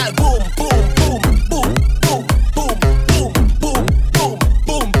room, girl, boom, boom, boom, boom, boom, boom, boom, boom, boom,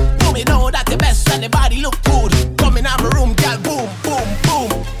 boom, boom. You know that your best and your body look good. Come in our room, girl, boom, boom, boom.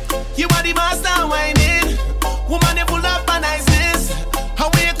 You are the master whining, woman, you full up and niceness. How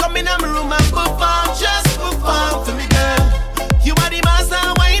when you come in my room and perform, just perform for me, girl. You are the master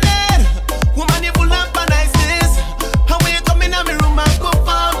whining, woman, you full up and niceness. How when you come in my room and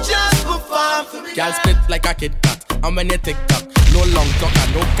perform, just perform for me, girl. Girl spit like a Kit Kat, and when you tick tock, no long talk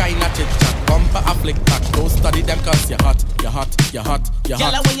and no kind of chit chat. Bumper a flick back, don't study them cause you're hot, you're hot, you're hot, you're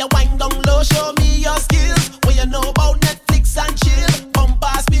hot. Girl, when you wind down low, show me your skills. When you know about Netflix and chill,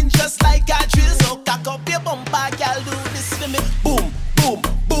 bumper spin just like a drill. So cock up your bumper, girl, do this for me. Boom, boom,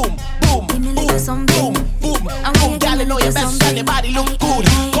 boom, boom, boom, boom, boom, boom. Girl, you know your best and your body look good.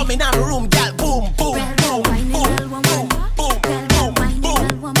 Come in our room, girl, boom, boom, boom, boom, boom, boom,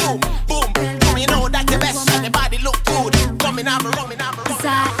 boom, boom, boom, boom. You know that your best and your body look good. Come in our room, It's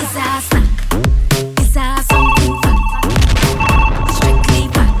a snack. It's a something fat. Strictly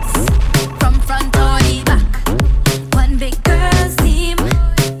facts. From front or the back. One big girl's team.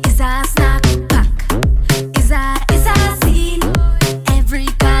 It's a snack pack. It's a scene. Every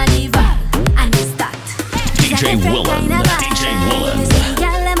carnival. And it's that. DJ Willen. DJ Willen. See the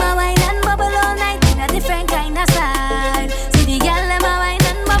girl them a wine and bubble all night in a different kind of style. See the girl them a wine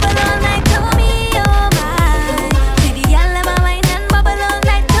and bubble all night. To me, oh my. See the girl them a wine and bubble all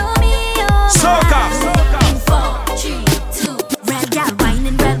night. To me, oh my. Soca. In 4, 3, 2. Red girl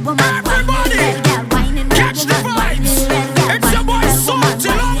whining, red woman whining. Red girl whining, red woman whining. Red girl whining, red woman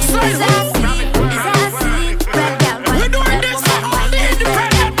whining. It's a scene. Red girl whining. We're doing this for all the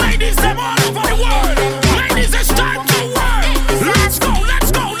independent ladies from all over the world. Ladies, it's time to work. Let's go,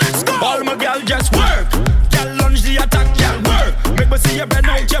 let's go, let's go. All my girl just work. Girl lunge the attack, girl work. Make me see you bend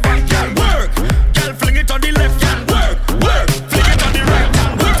out your back, girl work. Girl fling it on the left, girl work, work. Fling it on the right,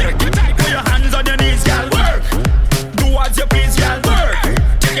 girl work. Take your time, put your hands on your knees, girl work. Do as you please, girl work.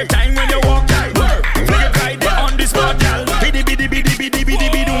 Take your time when you walk, girl work. Fling it right there on the spot, girl. Bidi bidi bidi bidi bidi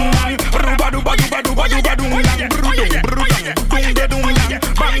bidi dum dang. Ruba duba duba duba duba dum dang. Brudung brudung dung de dum dang.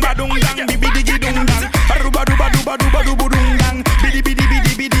 Bang ba dum dang. Bibi digi dum dang. Ruba duba duba duba duba dum dang. Bidi bidi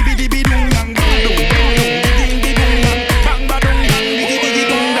bidi bidi bidi bidi dum dang. Brudung brudung digi dum dang. Bang ba dum dang. Digi digi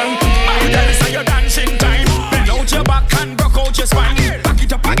dum dang. My girl, it's your dancing time. Bend out your back and rock out your spine. Back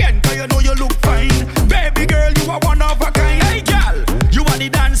it up again, 'cause you know you look fine. Baby girl, you are one of a kind. Hey girl, you are the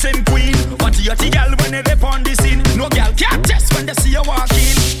dancing queen. What you the girl when they dip on the scene? No girl can't test when they see you walk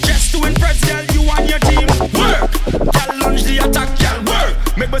in. Just to impress, girl, you and your team. Work, girl, launch the attack, girl, work.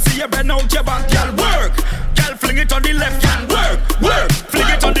 Make me see you bend out your back, girl, work. Girl, fling it on the left, girl, work, work. Fling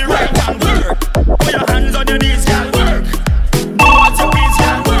it on the right, girl, work. Put your hands on your knees, girl, work. Do what you please,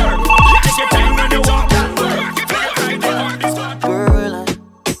 girl, work. Take your time when you walk, girl, work. Fling it right on the spot. Girl,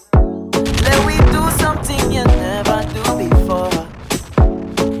 let we do something you never do before.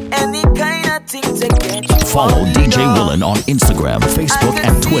 Any kind of thing to get you Follow on DJ the door. Willen on Instagram, Facebook,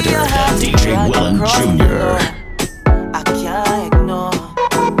 and Twitter at DJ Willen Jr. I can't ignore.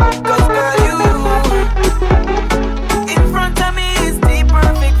 'Cause girl, you in front of me is the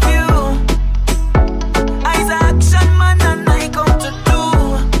perfect view. Eyes action man and I come to do.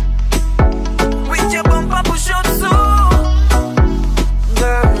 With your bumper push up so.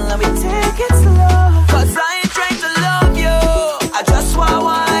 Girl, let me take it slow. 'Cause I ain't trying to love you. I just want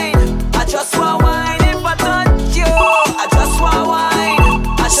wine. I just want wine if I touch you. I just want wine.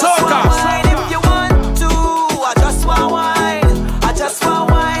 I just want wine if you want to.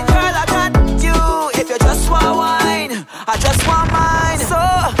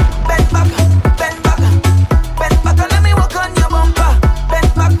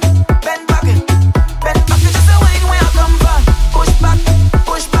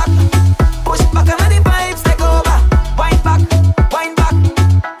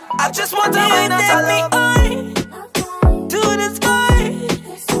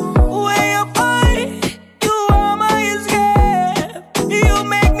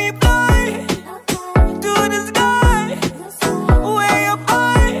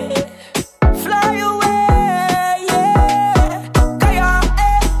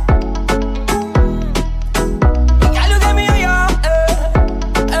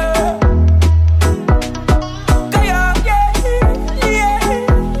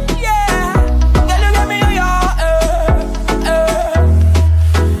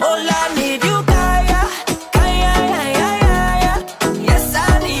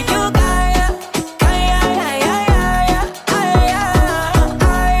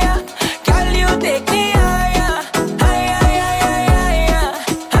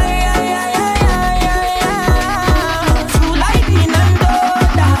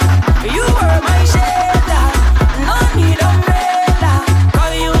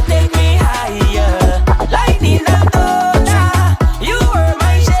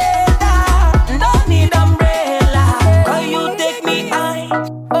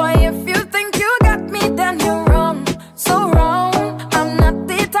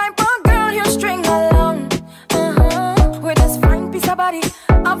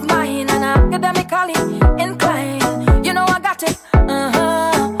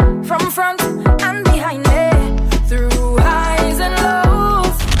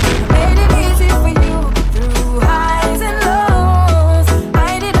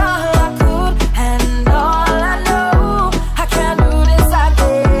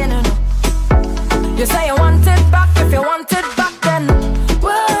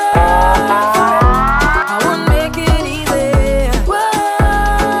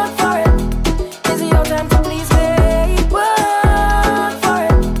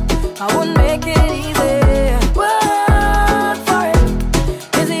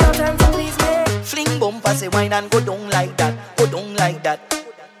 bumper, say wine and go down like that, go down like that.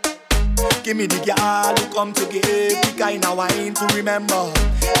 Give me the girl who come to give the kind of wine to remember.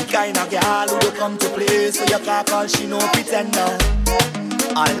 The kind of girl who don't come to play, so you can't call she no pretender.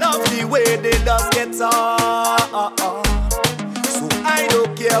 I love the way they does get on, so I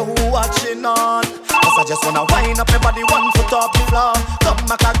don't care who watching on. Cause I just wanna wind up your body 1 foot off the floor. Come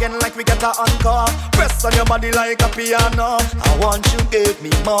back again like we get a encore. Press on your body like a piano. I want you give me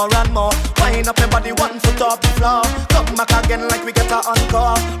more and more. Wind up your body 1 foot off the floor. Come back again like we get a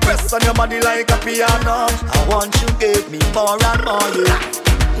encore. Press on your body like a piano. I want you give me more and more, yeah.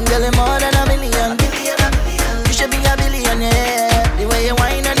 Girl, you're more than a million. You should be a billionaire. The way you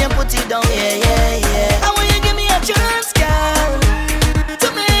whine and you put it down, yeah, yeah, yeah. I want you give me a chance, girl, to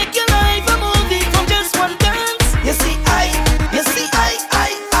make your life a movie from just one dance. You see, I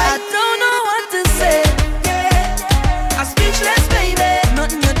don't know what to say. Yeah, I'm speechless, baby.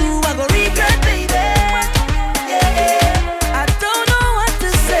 Nothing you do, I go regret, baby. Yeah, I don't know what to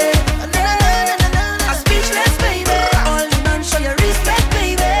say. I'm speechless, baby. All the man show you respect,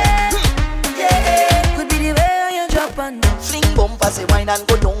 baby. Yeah, could be the way you drop and fling bumper, say wine and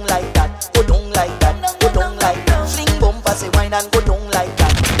go down like that, go down like that, go down like that. Fling bumper, say wine and go down like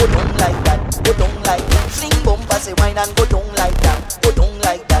that, go down like that, go down like that. Fling bumper, say wine and go down like that, go down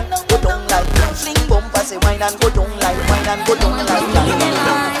like that, go down like that. Fling bumper, say wine and go down like, wine and go down like that.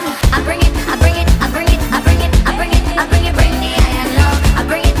 I bring it, I bring it, I bring it, I bring it, I bring it, I bring it, bring the iron love. I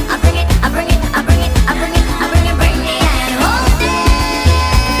bring it, I bring it, I bring it, I bring it, I bring it, I bring it, bring the iron. Hold it,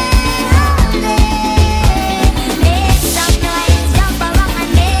 make some noise, jump around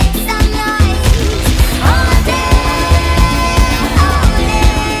and make some noise. Hold it,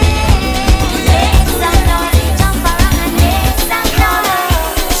 make some noise, jump around and make some noise.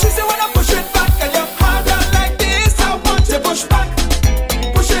 She said when I push it back and you harder like this, I want to push back.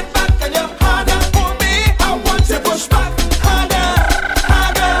 Push it back and you harder for me, I want to push back. Harder,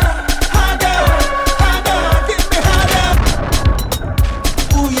 harder, harder, harder, give me harder.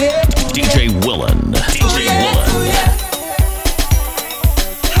 Ooh yeah, DJ Willen. DJ Willen. ooh yeah.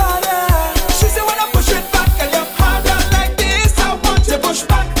 Harder. She said when I push it back and you harder like this, I want to push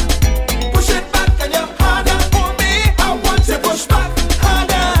back. Push it back and you harder for me, I want to push back.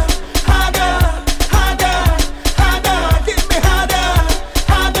 Harder, harder, harder, harder, give me harder,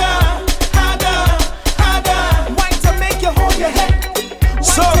 harder, harder, harder. Wine to make you hold your head.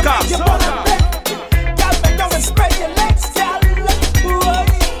 Soca. Wine to make you wanna bet. Girl, bend down and spread your legs, girl.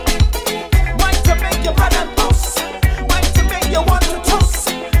 Wine to make you run and bounce. Wine to make you want to toss.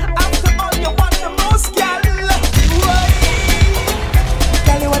 After all you want the most, girl.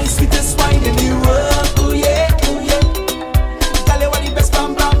 Girl, you are the sweetest wine in the world. Ooh yeah, ooh yeah. Girl, you are the best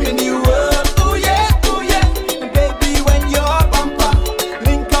bam bam in the world. Ooh yeah, ooh yeah. And baby, when you're bumper,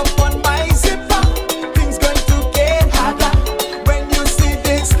 link up on my zipper. Things going to get harder when you see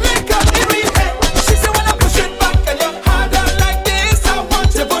this link up in my head. She said when I push it back and you harder like this, I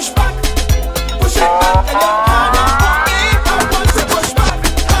want to push back. Push it back and you harder for me, I want to push back.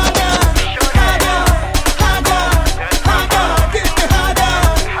 Harder, harder, harder, harder, give me harder,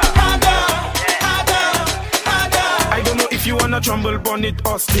 harder, harder, harder. I don't know if you wanna tremble on it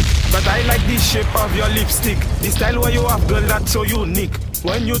or stick, but I like the shape of your lipstick. The style where you have, girl, that's so unique.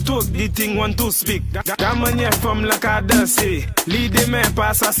 When you talk, the thing want to speak. Ta manière femme la ka danser. L'idée mais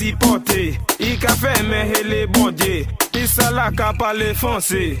pas ça s'y porter. I ka fait mais elle bon Dieu. I sa la ka parler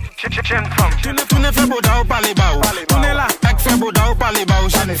français. Tu ne fais beau da ou parler bas. Tu ne la ek fait beau da ou parler bas.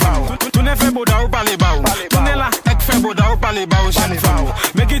 Tu ne fais beau da ou parler bas. Tu ne la ek fait beau da ou parler bas.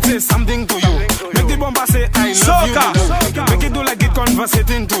 Make it say something to you. Make the bumper say I love you. Make it do like it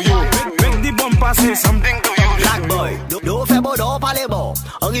conversating to you. Make the bumper say something to you. Black boy, do fais beau da ou parler bas.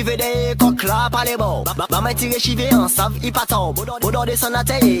 Arrivé des coques là, parler bas. Maman tiré chivé en save, il patant. Beau da descend à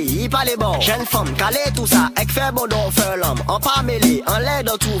terre, il parler bas. Jeune femme, calé tout ça, ek fait beau da fait l'homme. En pas mêlé, en l'air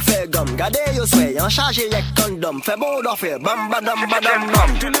dans tout fait gomme. Gardez yo sway, en chargé yek condom. Fait beau da fait, bam badam badam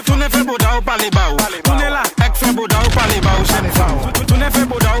bam. Tu ne fais beau da ou parler bas. Tu ne la ek fait beau da ou parler bas. Tu ne fais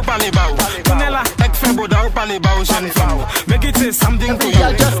beau da ou parler bas. Tu ne la ek fait beau da ou parler bas. Make it say something to you.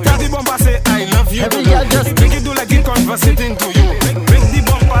 Make the bumper say I love you. Make it do like it conversating to you. Make the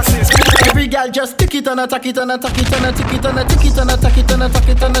bumper say. Every girl just tick it and attack it and attack it and attack it and attack it and attack it and attack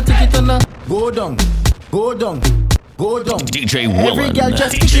it and attack it and go down, go down, go down. DJ Willen. Every girl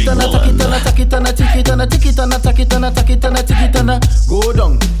just tick it and attack it and attack it and attack it and attack it and attack it and attack it and attack it and go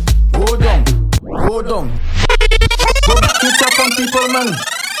down, go down, go down. Go back it up on people, man.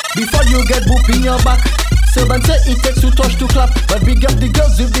 Before you get boop in your back. Seven say it takes two touch to clap, but big up the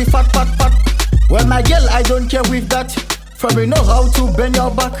girls with the fat, fat, fat. Well, my girl, I don't care with that. For me know how to bend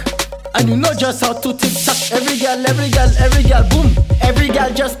your back. And you know just how to tick tock. Every girl, boom. Every girl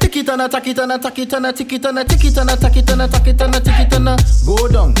just tick it and attack it and attack it and tick it and tick it and attack it and attack it and tick it and go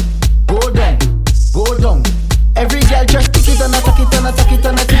down, go down, go down. Every girl just tick it and attack it and attack it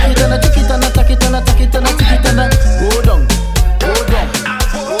and tick it and tick it and attack it and attack it and tick it and go down, go down,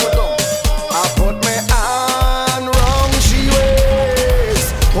 go down. I put my hand wrong she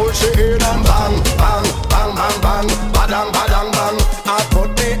waist, push it in and bang, bang, bang, bang, bang, badang, badang, bang. I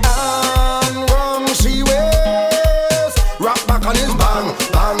put my hand wrong she waist, rock back on his bang,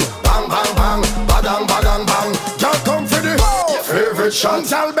 bang, bang, bang, bang, badang, badang, bang. Girl come for the favorite shot,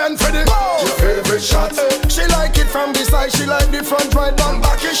 tell Ben for the favorite shot. She like it from the side, she like the front, right down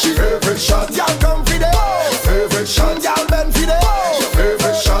back is she favorite shot. Y'all come for the favorite shot, y'all bend for the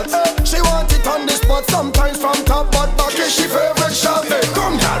favorite shot. She want it on the spot, sometimes from top, but back is she favorite shot. Hey,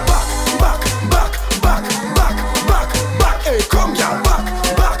 come y'all back, back, back, back, back, back, back. Hey, come y'all back,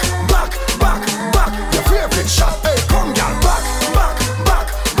 back, back, back, back. Your favorite shot. Hey, come y'all back, back, back,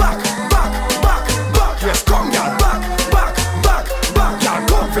 back, back, back, back. Yes, come y'all back, back, back, back. Y'all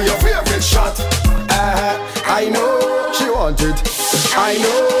come for your favorite shot. I know she want it, I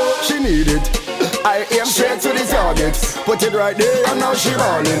know she need it. I aim straight to the target, put it right there and now she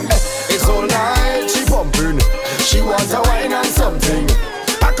rolling. It's all night, she pumping, she wants a wine and something.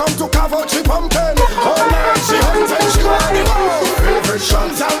 I come to carve out she pumpkin, all night she hunting, she want it. Favorite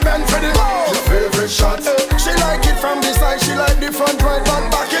shot, tell Ben for the favorite shot. She like it from the side, she like the front, right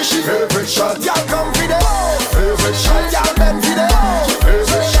back is she favorite shot. Y'all come for the favorite shot, y'all Ben for the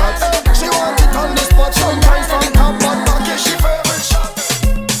favorite shot. She want it on the spot, sometimes from top, but back is she favorite shot.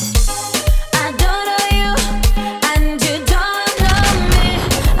 I don't know you, and you don't know me.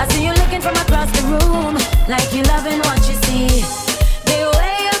 I see you looking from across the room, like you loving what you see. The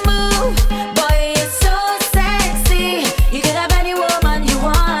way you move, boy, you're so sexy. You could have any woman you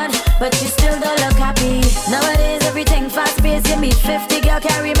want, but you still don't look happy. Nowadays everything fast paced. You meet 50 girl,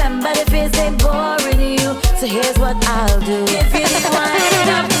 can't remember the face, they boring you. So here's what I'll do. If you the wine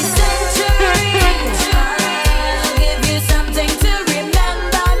of the century, I'll give you something to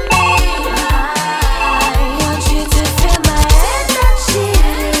remember me. I want you to feel my energy.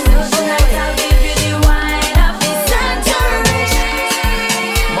 Tonight I'll give you the wine of the century.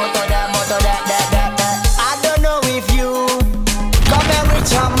 I don't know if you come here with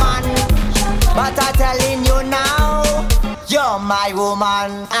your man, but I'm telling you now, you're my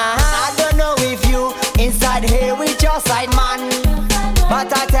woman. I don't know if you inside here with your side man,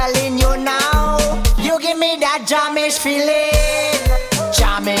 but I'm telling you now, you give me that jamish feeling.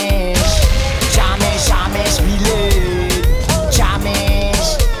 Jamish, jamish, jamish feeling.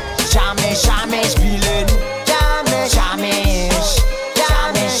 Jamish, jamish, jamish feeling. Jamish, jamish,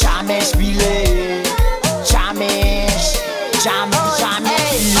 jamish, jamish feeling. Jamish, jamish, jamish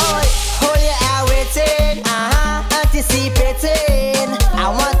feeling. Hold your air waiting, anticipating. I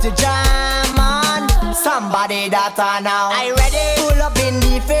want to jam on somebody that I know. I ready? Pull up in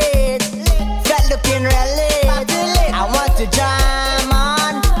the face, felt looking really. I want to jam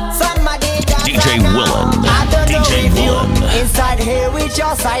on somebody that DJ I know. Willin. I don't know DJ if you Willin. inside here with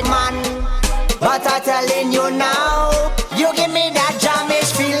your side man, but I'm telling you now, you give me that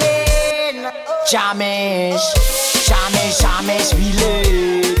jamish feeling. Jamish, jamish, jamish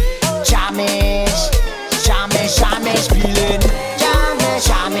feeling. Jamish, jamish, jamish feeling. Jamish,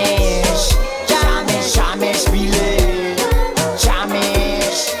 jamish, jamish, jamish feeling.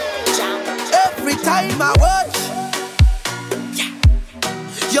 Jamish, jamish. Every time I watch,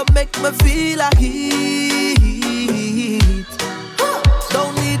 you make me feel a heat.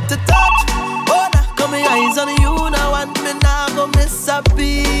 Don't need to touch, oh nah, got my eyes on you now and me nah go miss a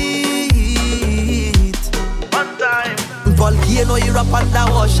beat. One time, volcano you're up under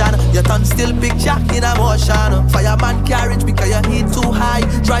ocean, your tongue still picture in a motion. Fireman carriage because your heat too high,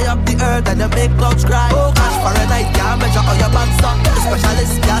 dry up the earth and you make clouds cry. Oh gosh, for a night can't measure all your bands up. The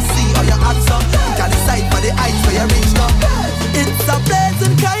specialist can't see all your hands up. You can decide for the eyes where you reach up. It's a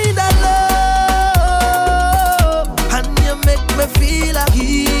pleasant kind of love, and you make me feel a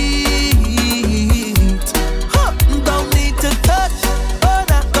heat. Don't need to touch, oh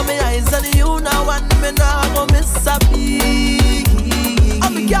nah, got my eyes on you now and me nah go miss a beat.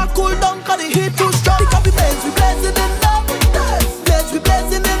 And me can't cool down 'cause the heat too strong. Because we blazing in love, blaze we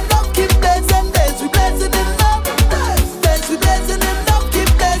blazing in love, keep blazing, blaze we blazing in love, blaze we blazing in love, keep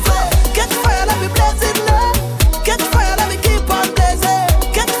blazing. Catch fire, let me blaze in love. Catch fire, let me keep on blazing.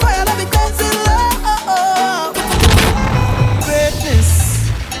 Catch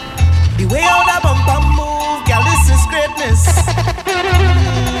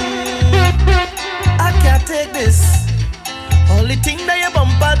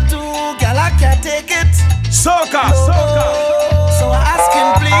Soca. So I ask him,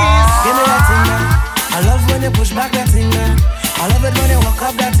 please, give me that thing now. I love when you push back that thing now. I love it when you walk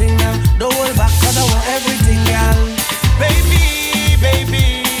up that thing now. Don't hold back, cause I want everything, girl.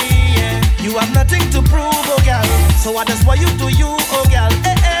 Baby, yeah. You have nothing to prove, oh girl. So I just want you to you, oh girl.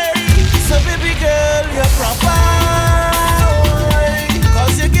 Hey. So baby girl, you're proper.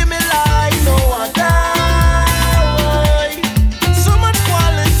 Cause you give me life, no other. So much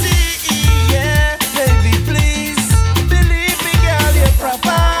quality, yeah. Baby, please, believe me, girl, you're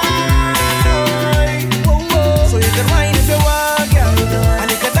proper. So you can wine if you want, girl. And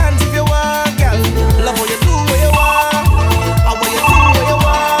you can dance if you want, girl. Love what you do, what you want. And what you do, what you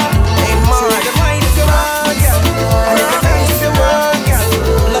want. So you can wine if you want, girl. And you can dance if you want, girl.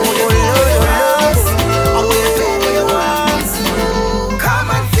 Love what you do, what you want. And what you do, what you want. Come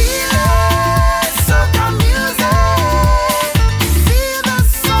and feel it, soca music. Feel the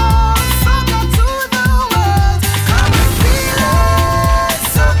soul, soca to the world. Come and feel it,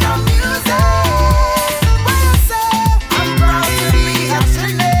 soca music. When I say I'm proud to be a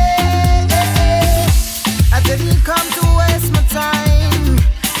Trinidad, I didn't come to waste my time.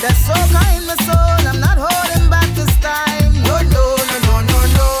 There's soca in my soul, I'm not holding back this time. No.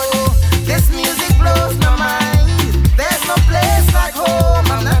 This music blows my mind. There's no place like home,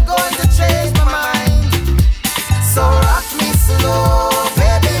 I'm not going to change my mind. So rock me slow,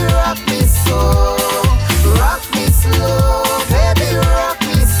 baby, rock me slow. Rock me slow, baby, rock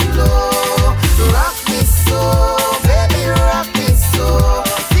me slow. Rock me slow, baby, rock me slow.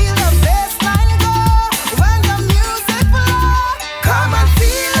 Feel the bassline go when the music blow. Come and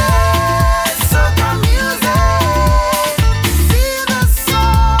feel it, soca music. Feel the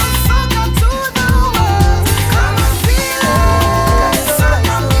soul, soca to the world. Come and feel it,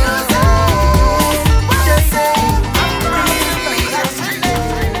 soca music. When I say I'm proud to be a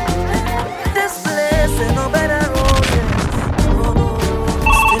Trinidad. This place ain't no better roses. No,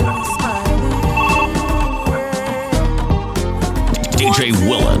 still be smiling. DJ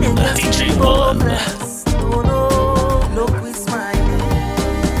Willen. No, look, we smiling.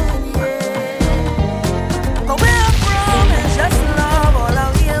 But where I'm from is just love. All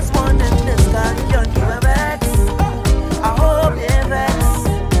our ears want in this canyon. You are vex. I hope they vex.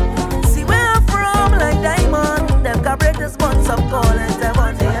 See where I'm from, like diamond. Them can break this bonds of gold and they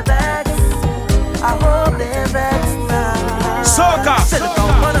want they vex. I hope they vex now. Soca. Say look how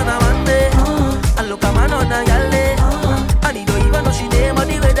man on a Monday, and look a man on a Yale. And he don't even know she name or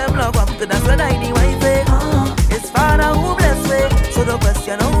the way them love up to that's when I need wifey. It's Father who bless me, so the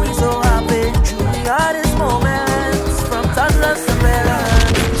question how we so happy. Truly hardest moments from toddlers to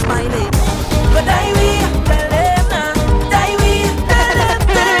parents. Smiling, but die we, tell them now. Die we, tell them,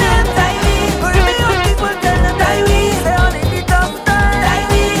 die we. Hurry up, people, tell them die we. Say all in the tough time, die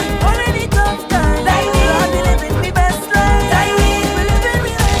we. All in the tough time, die we. I'll be living me best life, die we. We living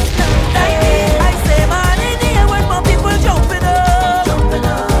me best life, die we. I say man in the air when more people jumping up.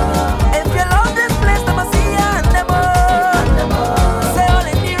 If you love this place, I'ma see you and them up. Say all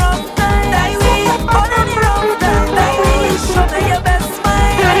in the rough time, die we. All in the rough time, die we. Show me your best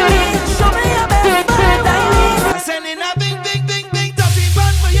smile, die we. Show me your best smile, die we. I'm sending a big dirty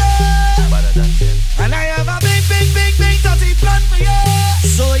plan for you. And I have a big dirty plan for you.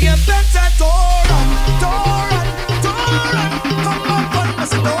 So you better Doran. Come on, I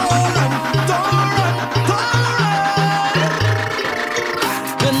say Doran.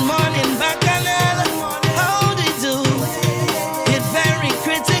 Good morning, Bacchanal. How do you do? It's very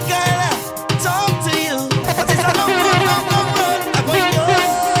critical. Talk to you. But it's a long road. I'm going home.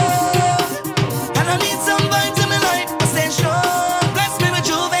 And I need some vibes in my life. I stay strong. Bless me with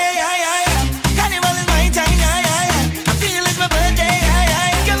Juve. Carnival is my time. I feel it's my birthday.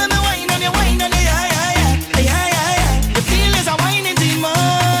 Girl, I'm a wine on you. The feel is a whining demon.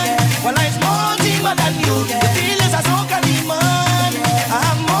 Well, life's more demon than you. The feel is a soca demon. I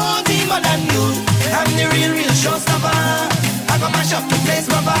have more demon than you. I'm the real showstopper. I got mash up the place,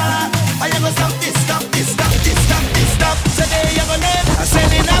 Baba. I am gonna stop this. So there you go, then. I'm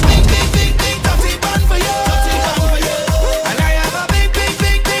sending a big dirty plan for you. And I have a big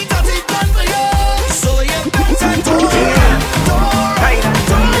dirty plan for you. So you better Doran.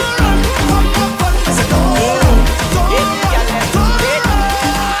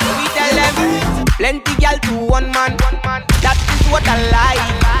 We tell them, plenty girl to one man. That is what I like.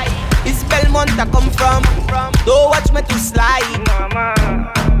 It's Belmont I come from. Don't watch me to slide.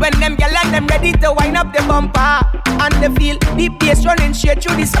 When them girl and them ready to wind up the bumper, and they feel the bass running straight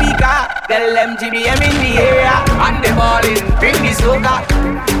through the speaker. Tell them GBM in the area, and the ballin', bring the soca.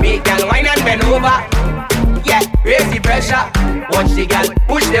 Make girl wine and bend over. Yeah, raise the pressure. Watch the girl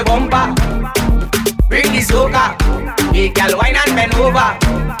push the bumper. Bring the the soca. Big girl wine and bend over.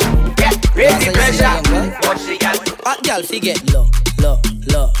 Yeah, raise the pressure. Watch the girl. Hot girl forget low.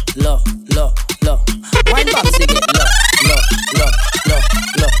 Wine back say get low.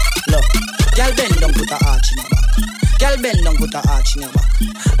 Girl bend down put a arch in your back. Girl bend down put a arch in your back.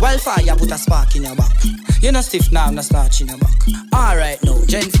 Wildfire put a spark in your back. You no stiff now, no starch in your back. Alright now,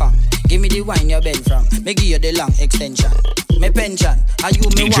 Jen fam, give me the wine you bend from. Me give you the long extension. Me pension, and you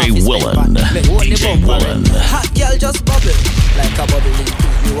me DJ Willen. DJ Willen. Hot girl just bubble like a bubbling.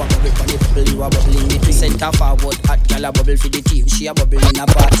 You a bubble for the bubble, you a bubble in between. Center forward, hot girl a bubble for the team. She a bubble in a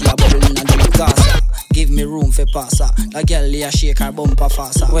party, a bubble in a drink casa. Give me room for passer. The girl here shake her bumper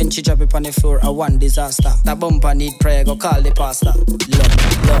faster. When she drop it on the floor, a one disaster. The bumper need prayer, go call the pastor.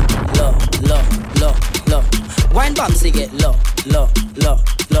 Low. Wine bomb say get low.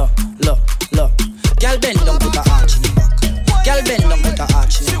 Girl bend down put a arch in your back. Girl bend down put a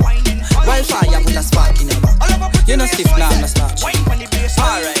arch in your back. Wildfire put a spark in your back. You no stiff now, no starch.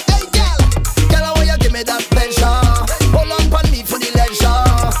 Alright. Hey girl, I want you give me that pleasure. Hold on pon me for the leisure.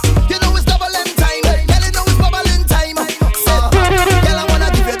 You know it's doubling time. Girl, you know it's bubbling time. Girl, I wanna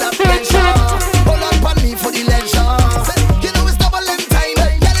give you that pleasure. Hold on pon me for the leisure. You know it's doubling time.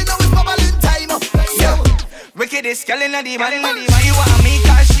 Girl, you know it's bubbling time. Wickedest girl in the man. You want me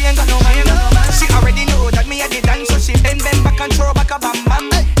cause she ain't got no man. She already know that me a the dance, so she bend back and throw back a bam bam.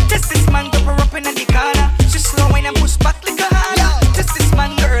 This man go her up in the corner. She slow and push back like a harder. This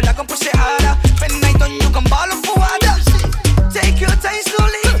man girl, I can push it harder. When I done, you can ball up for water. Take your time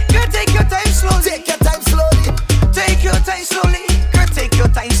slowly, girl. Take your time slowly. Take your time slowly. Take your time slowly, girl. Take your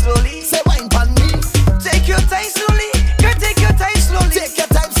time slowly. Say wine pon me. Take your time slowly, girl. Take your time slowly. Take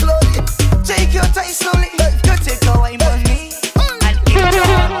your time slowly. Take your time slowly, girl. Take your wine pon me. And enjoy.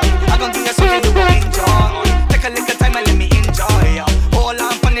 I gon' give you something you gon' enjoy. Take a little time and let me enjoy. Hold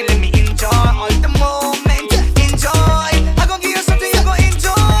on funny, let me enjoy all the moment. Enjoy. I gon' give you something you gon'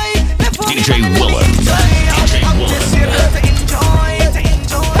 enjoy. DJ Willen.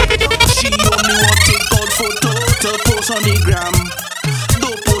 She only want take out photo to post on the gram.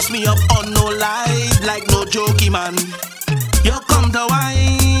 Don't post me up on no live like no jokey man. You come to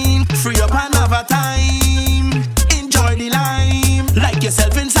wine, free up another time. Enjoy the lime, like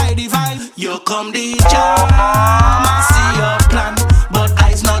yourself inside the vibe. You come the jam, I see your plan, but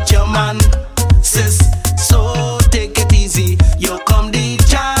I's not your man, sis. So take it easy. You come the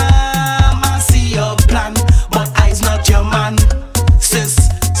jam, I see your plan, but I's not your man, sis.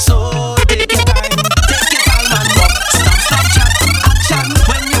 So take your time and walk. Stop chat, action.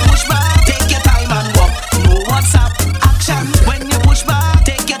 When you push back, take your time and walk. No WhatsApp, action. When you push back,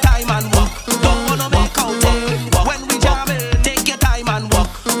 take your time and walk. Don't wanna make out walk. When we jam, take your time and walk.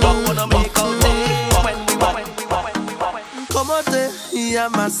 Don't wanna make out walk. When we walk. Como te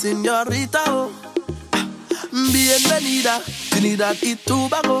llamas, señorita? Oh, bienvenida, Trinidad y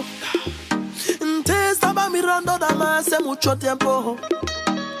Tobago. Te estaba mirando nada hace mucho tiempo.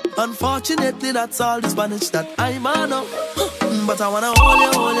 Unfortunately, that's all the Spanish that I know. But I wanna hold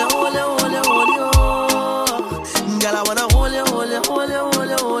you. Girl, I wanna hold you.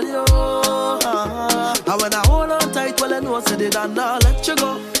 I wanna hold on tight while I know I said it and I'll let you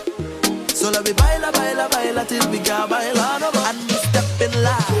go. So let me baila till we can baila no more. And we step in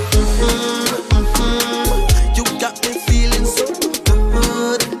line. You got me feeling so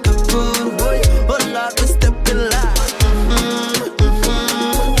good, boy. Oh Lord, we step in line.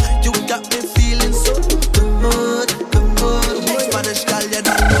 You got me feeling so good, boy. Spanish girl, you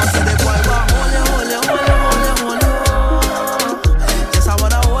don't know, so the boy want hold you. Yes, I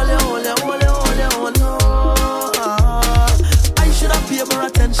wanna hold you. I should have paid more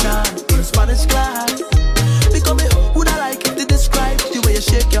attention in Spanish class. Because me would I like to describe the way you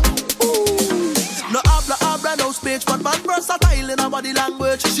shake your no habla, no speech, but man versatile in her body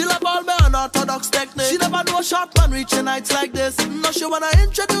language. She love all my unorthodox technique. She never know a short man reaching heights like this. Now she wanna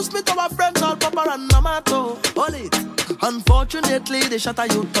introduce me to my friends all Papa and Namato. Hold it. Unfortunately, the shatter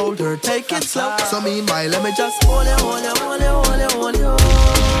you told her take it slow. So meanwhile, let me just hold you.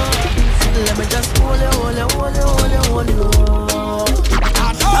 Let me just hold you.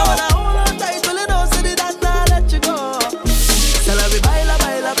 I wanna hold on tight till you know say it and I'll let you go. Tell her we baila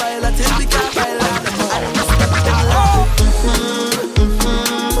till we can't baila. And we step in love.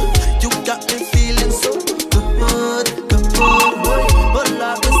 You got me feeling so good, boy. But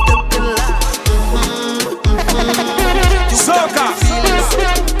love, we step in love. You got me feeling so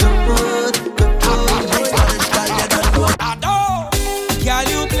good, boy. Spanish girl, you don't know. Girl,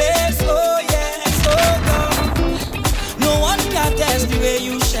 you play so, yeah, so good. No one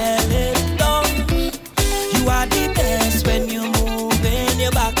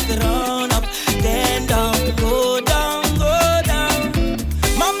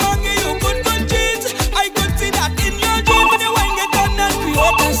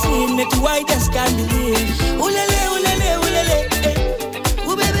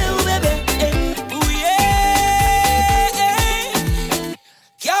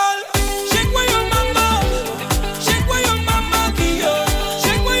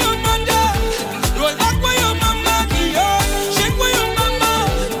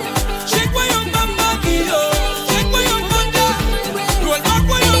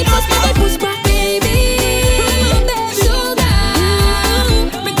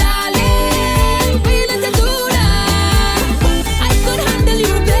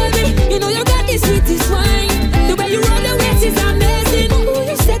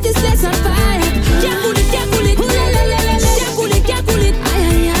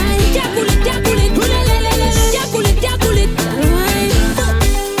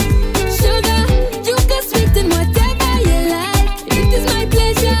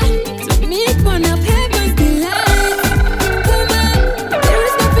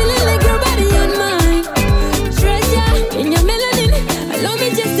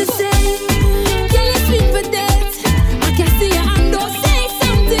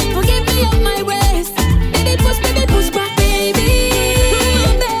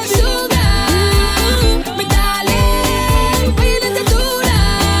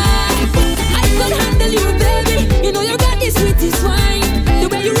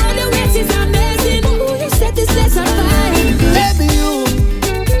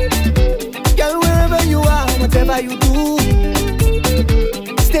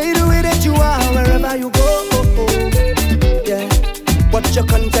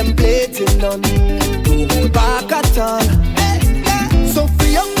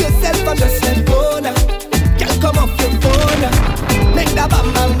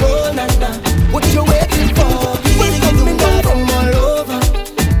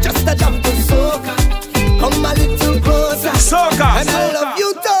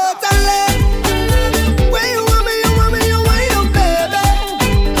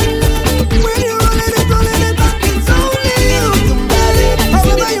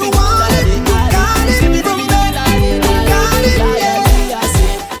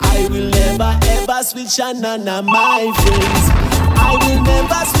competition, none of my friends. I will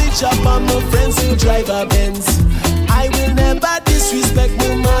never switch up on my friends who drive a Benz. I will never disrespect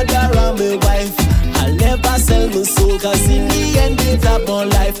my mother or my wife. I'll never sell my soul, cause in the end it's about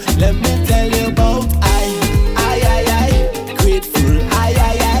life. Let me tell you about I, grateful, I.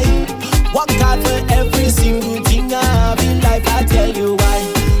 Work hard for every single thing I have in life, I tell you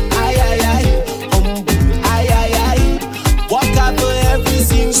why. I, humble, I. Work hard for every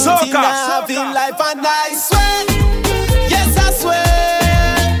single thing I have in life, and I swear, yes I swear,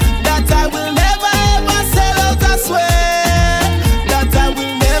 that I will never ever sell out, I swear, that I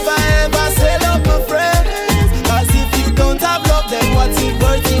will never ever sell out my friends. Cause if you don't have love, then what's it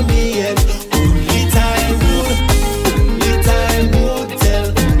worth in the end? Only time will tell,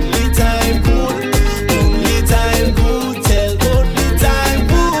 only time will, only time will tell, only time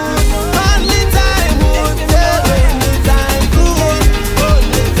will, only time will tell, only time will,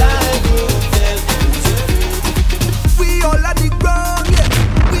 only time will tell. We all at the ground, yeah.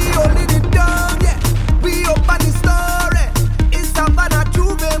 We all in it down, yeah. We up on the story. It's Savannah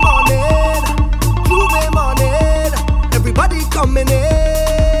Juve morning. Everybody coming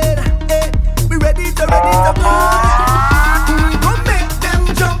in. Hey, we ready to go. Yeah. We gon' make them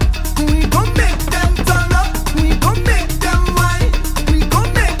jump. We gon' make them turn up. We gon' make them whine. We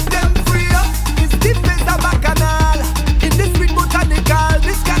gon' make them free up. It's the place of Bacchanal. In this street botanical,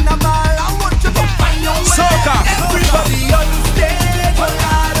 this carnival. I want you to find your way. Soca. Everybody on stage, oh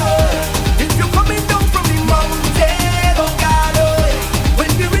God, oh. If you're coming down from the mountain, oh God, oh.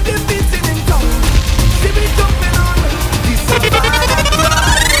 When the rhythm beats in town, see me jumping on the Savannah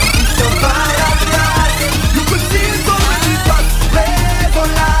grass, the Savannah grass. You could see it already, but praise, oh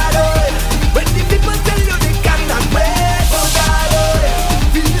Lord, oh. When the people tell you they cannot wait, oh God, oh.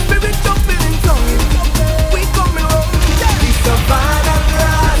 Feel the spirit jumping in town. We coming home, the Savannah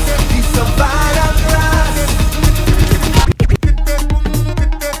grass, the Savannah grass.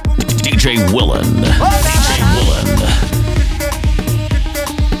 DJ Willen. DJ Willen.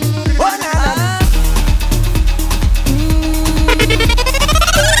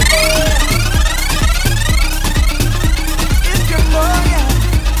 If you know, yeah,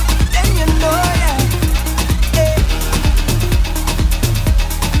 then you know, yeah.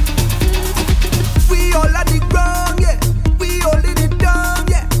 We all at the ground, yeah. We all in it down,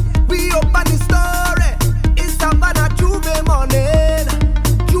 yeah. We up on the story. It's Savannah Juve morning.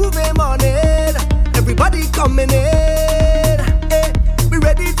 Everybody coming in. Hey, we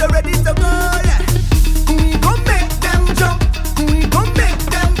ready to go, yeah. We gon' make them jump. We gon' make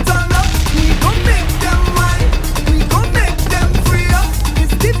them turn up. We gon' make them whine. We gon' make them free up.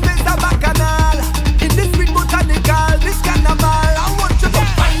 It's the place of Bacchanal. In this street botanical, this carnival. I want you to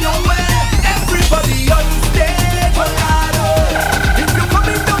find your way. Everybody on stage, oh God, oh. If you're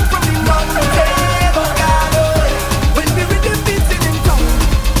coming down from the mountain, oh God, oh. When the rhythm beats in town,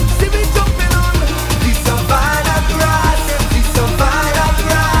 see me jumping on the Savannah grass, the Savannah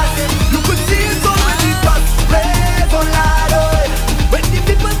grass. You could see it already, but praise, oh Lord, oh. When the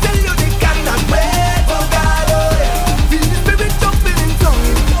people tell you they cannot wait, oh God, oh. Feel the spirit jumping in town.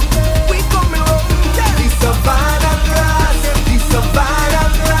 We coming home, the Savannah grass, the Savannah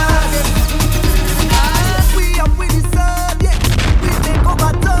grass. We up with the sun, yeah. We take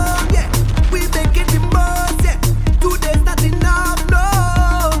over town, yeah. We making the most, yeah. 2 days not enough, no.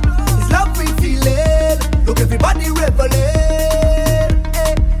 It's love we feeling. Look, everybody reveling.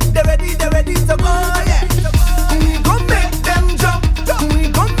 Hey, they're ready to go, yeah. We gon' make them jump. We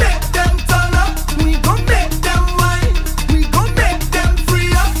gon' make them turn up. We gon' make them whine. We gon' make them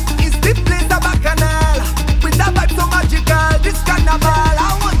free up. It's the place of Bacchanal. With that vibe so magical, this carnival.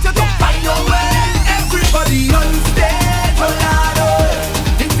 I want you to find your way. Everybody on stage, oh Lord,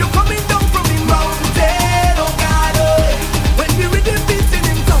 oh. If you're coming down from the mountain, oh God, oh. When the rhythm beats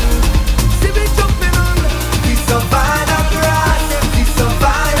in town, see me jumping on the Savannah grass, the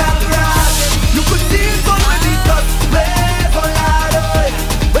Savannah grass. You could see it already, just praise, oh Lord, oh.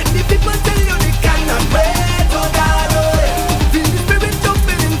 When the people tell you they cannot wait, oh God, oh. Feel the spirit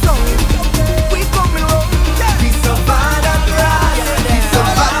jumping in town. We coming home, the Savannah grass, the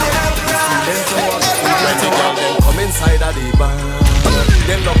Savannah grass. Them come inside of the bar.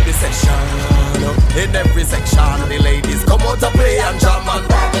 Them love the session. In every section, the ladies come out to play and jam and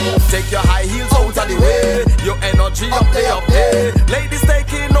rock. Take your high heels out of the way. Your energy up there. Ladies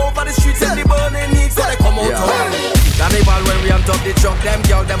taking over the streets in the burning heat, so they come out to play. Carnival when we on top the truck, them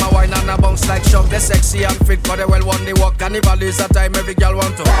girl them a wine and a bounce like shock. They sexy and fit, cause they well want the walk. Carnival is a time every girl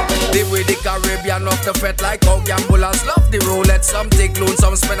want to live with the Caribbean, love the fete like how gamblers love the roulette. Some take loan,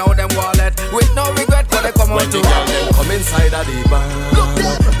 some spend out them wallet with no regret. gonna come out when the girl them come inside of the bar,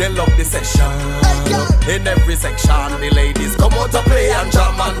 they love the session. In every section, the ladies come out to play and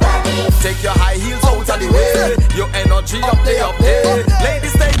jam and take your high heels out of the way. Your energy up there.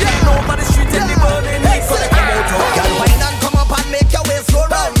 Ladies taking over the street in the burning heat, so they come out. Girl, wine and come up and make your waist slow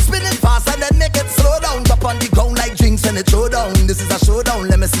down. Spin it fast and then make it slow down. Drop on the ground like drinks and it throw down. This is a showdown,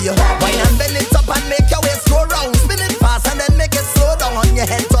 let me see you. Wine and bend it up and make your waist go round. Spin it fast and then make it slow down. On your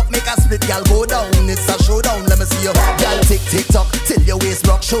head top, make a split, girl, go down. It's a showdown, let me see you. Girl, tick tock till your waist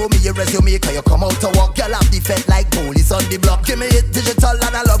rock. Show me your resume, cause you come out to walk. Girl, have the fed like police on the block. Give me it digital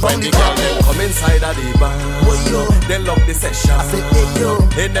and I love when the girl them come inside of the bar, they love the session.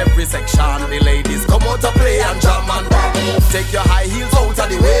 In every section, the ladies come out to play and jam and take your high heels out of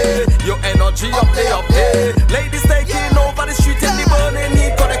the way. Your energy up there. Ladies taking over the street in the burning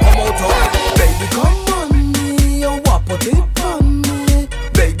heat, cause they come out to baby, come on me, you want put it on me.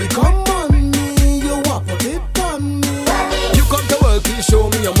 Baby, come on me, you want put it on me. You come to work, you show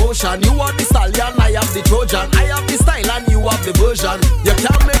me your motion. You are the stallion, I have the Trojan. I have the style and you have the version. You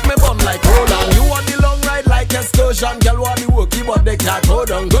can't make me bum like Roland. You want the long ride like excursion. Girl want the worky but they can't go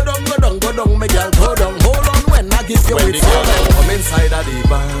down. Go down, my girl, go down. Hold on when I give you when the girl come inside of the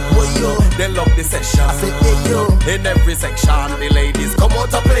bar, they love the session. In every section, the ladies come out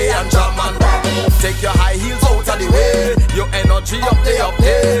to play and jam and take your high heels out of the way. Your energy up there.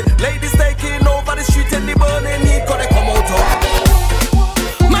 Ladies taking over the street in the burning heat, cause they come out to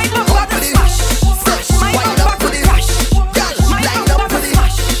my bumper to smash. My bumper to crash. My bumper to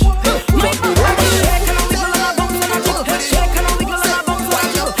smash. My bumper to shake and a wiggle and a bounce and a jiggle. Shake and a wiggle and a bounce and a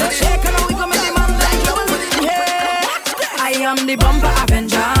jiggle. Shake and a wiggle, make the man like you. Yeah, I am the bumper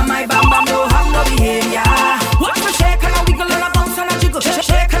avenger. My bam bam don't have no behavior. Watch me shake and a wiggle and a bounce and a jiggle.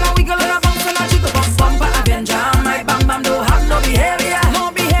 Shake and a wiggle and a bounce and a jiggle. Bumper avenger. My bam bam don't have no behavior.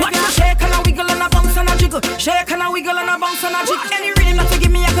 Watch me shake and a wiggle and a bounce and a jiggle. Shake and a wiggle and a bounce and a jiggle. Any rhythm that you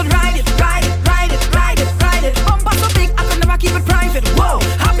give me, I could ride it. Bumper so big, I could never keep it private. Whoa,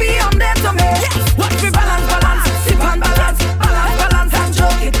 happy I'm there to me. Yes. Watch me balance, sip and balance and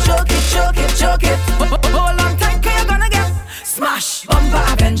choke it. Hold on tight, cause you're gonna get smash. Bumper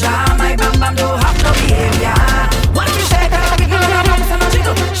avenger, my bam bam don't have no behavior. Watch me shake and a wiggle and a bounce and a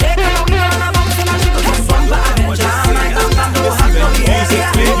jiggle. Shake and a wiggle and a bounce and a jiggle. Bumper avenger, my bam bam don't have no behavior.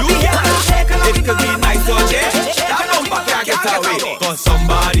 It could be nice or jet. That bumper can't get away. Cause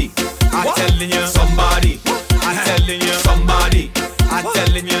somebody, I'm telling you, somebody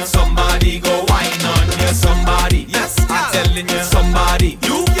go whine on you. Somebody, yes, I'm telling you, somebody,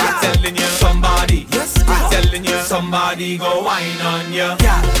 you, I'm telling you, somebody, yes, I'm telling you, somebody go whine on you.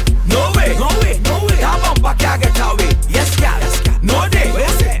 No way, that bumper can't get away. Yes, gal, no day,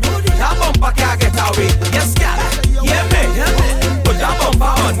 that bumper can't get away. Yes, gal, yeah, man, put that bumper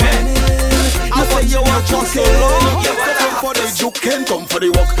on me. I say you want just so long. Come for the juke, come for the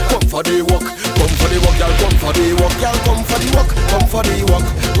walk, come for the walk, come for the walk, y'all come for the walk, y'all come for the walk, come for the walk,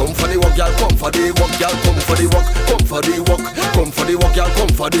 come for the walk, y'all come for the walk, y'all come for the walk, come for the walk, come for the walk, y'all come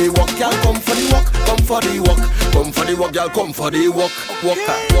for the walk, y'all come for the walk, come for the walk, come for the walk, y'all come for the walk, walk.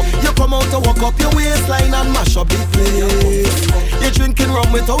 You come out to walk up your waistline and mash up the place. You drinking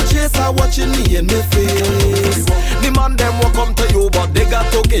rum without chaser, watching me in my face. The man them will come to you, but they got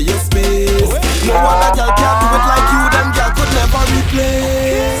to get your space. No other girl can do it like you, them girl could never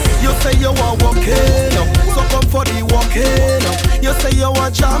replace. You say you want walking, so come for the walking. You say you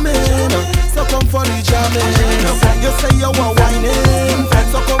want jamming, so come for the jamming. You say you want whining,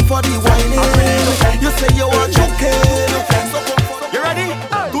 so come for the whining. You say you want joking, so come for the... You ready?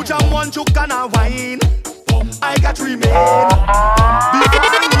 To jam one choke and a wine. I got 3 men. Before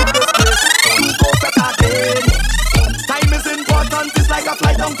I leave this place, to go Saturday. Time is important, it's like a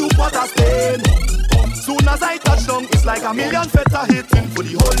flight down to Port of Spain. Soon as I touch down, it's like a million feta hitting for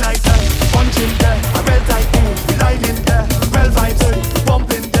the whole night. Punching there, a red tight we line in there, well vibes,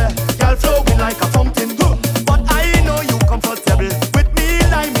 pumping there, girl flowing like a fountain. But I know you comfortable with me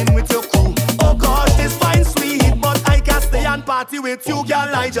liming with your crew. Oh gosh, this fine sweet, but I can't stay and party with you,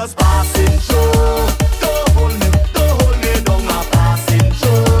 girl. I just passing through. Don't hold me down, I'm passing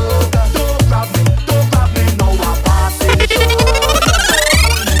through. Don't grab me, no, I'm passing through.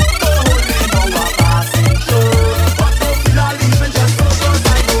 Don't hold me, no, I'm passing through. But don't feel I leaving just so I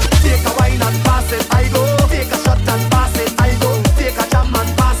know. Take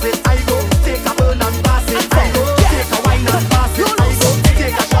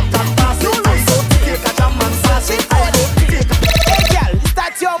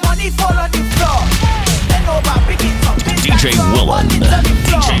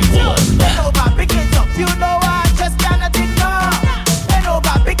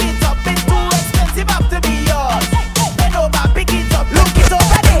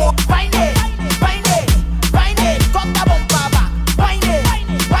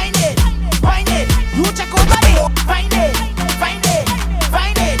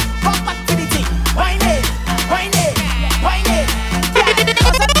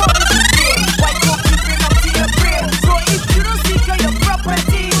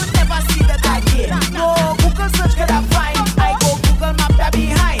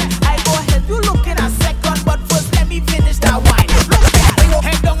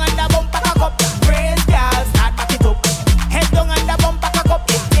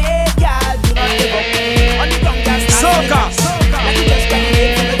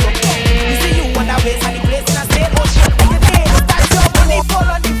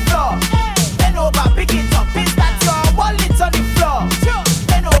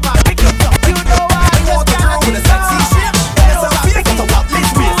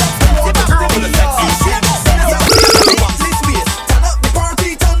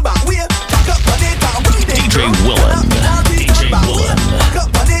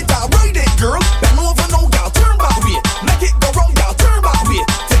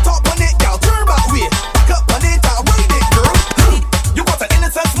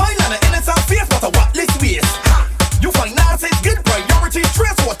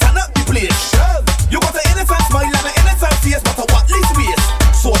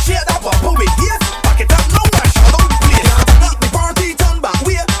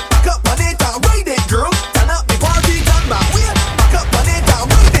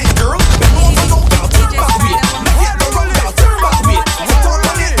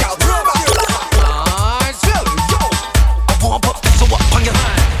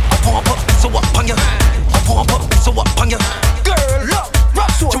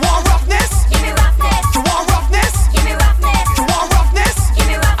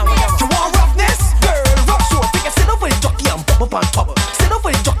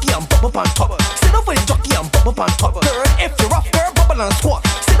and squat.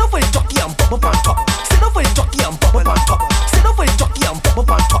 Sit up for the jockey and bubble on top. Sit up for the jockey and bubble on top. Sit up for the jockey and bubble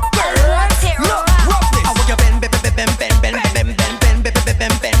on top. Look, roughness. I want you bend, bend, bend, bend, bend, bend, bend, bend, bend,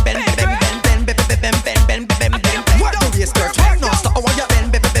 bend, bend, bend, bend, bend, bend, bend, bend, bend, bend. What the way skirt? No, stop. I want you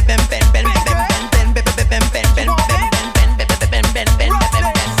bend, bend, bend, bend, bend, bend, bend, bend, bend, bend, bend, bend, bend, bend, bend, bend, bend, bend.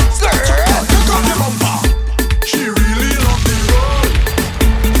 Skirt. Look up the bumper. She really love the road.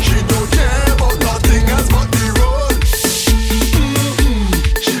 She don't care about nothing else but the road.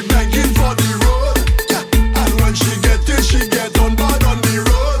 She begging for the road. Yeah. And when she get it, she get on bad on the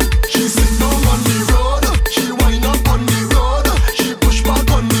road. She sit down on the road. She wind up on the road. She push back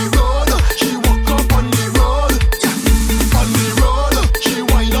on the road. She walk up on the road. Yeah. On the road. She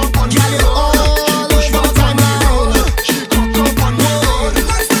wind up on the road. She push back on the road. She cock up on the road.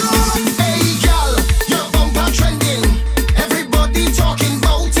 Hey girl, your bumper trending. Everybody talking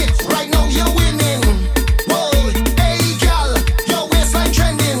about it. Right now you're winning. Whoa, hey girl, your waistline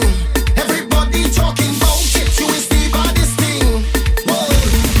trending. Everybody talking about it. You is the baddest thing. Whoa,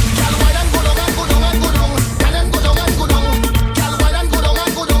 girl, why don't go down and go down and go down? Why don't go down and go down? Girl, why don't go down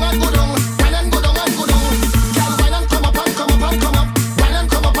and go down and go down? Why don't go down and go down? Girl, why don't come up and come up and come up? Why don't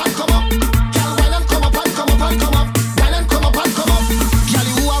come up and come up? Girl, why don't come up and come up and come up? Why don't come up and come up? Girl,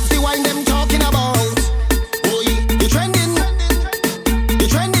 you have the wine them talking about. Boy, you trending. You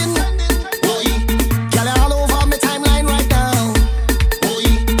trending. Boy, girl, you all over my timeline right now. Boy,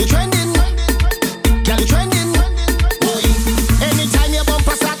 you trending. Girl, you trending. Boy, anytime your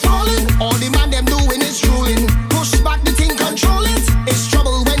bumper start rolling, all the man them doing is drooling. Push back the thing, control it. It's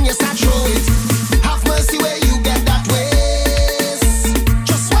trouble when you start throw it. Have mercy where you get that waist.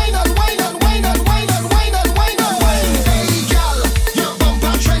 Just whine on, whine on, whine on, whine on, whine on, whine on, whine. Hey girl, your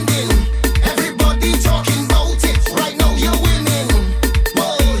bumper trending. Everybody talking about it. Right now you're winning.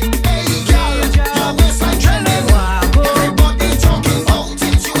 Whoa, hey girl, your waistline trending. Everybody talking about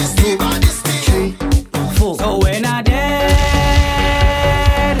it. You is the baddest thing. So when I dead,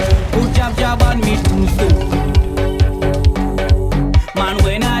 put jab on me tombstone. Man,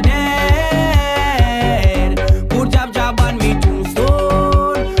 when I dead, put jab on me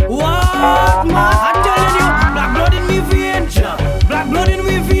tombstone. What man? I'm telling you, black blood in me vein, black blood in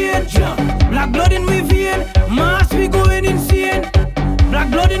me vein, black blood in me vein. Must be going insane. Black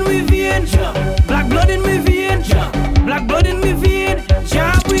blood in me vein, black blood in me vein, black blood in me vein.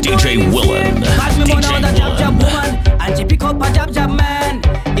 Jab we DJ going Willen. insane. Pass me money on the jab woman, and she pick up a jab man.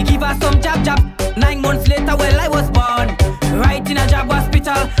 He give her some jab. 9 months later, well I was born, right in a jab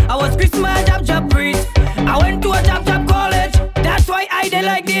hospital. I was Christmas jab priest. I went to a jab college. That's why I did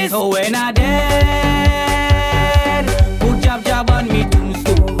like this. So when I dead, put jab on me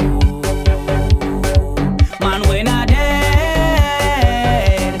tombstone. Man, when I dead,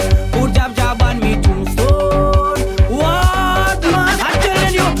 put jab on me tombstone. What man? I'm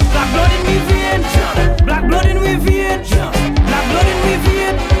telling you, black blood in me vein, black blood in me vein, black blood in me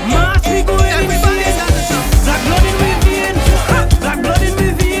vein. Must be going insane. Black blood in me vein, black blood in me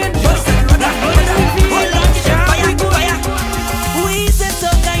vein, black blood in me vein. Shall we go? We set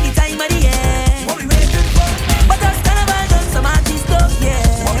Soca any time of the year. But as carnival done, some artists don't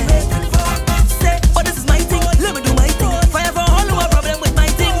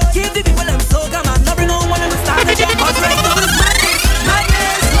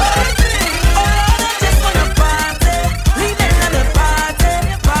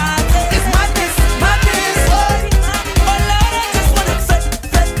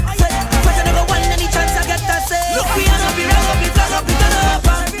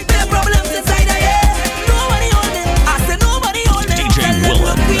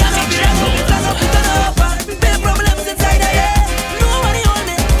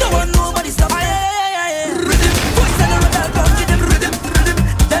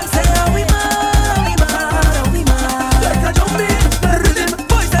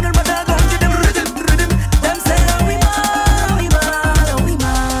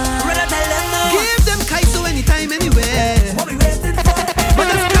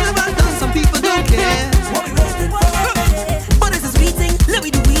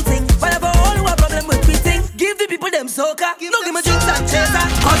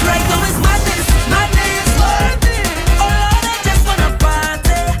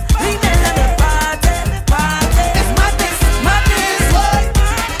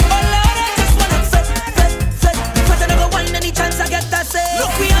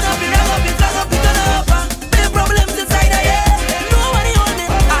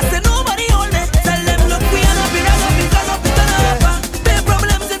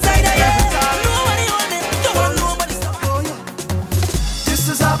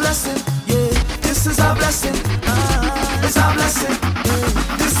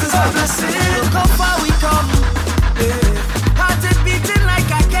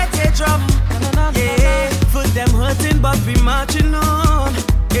but we marching on.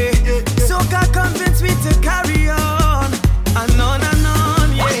 Soca convinced me to carry on and on and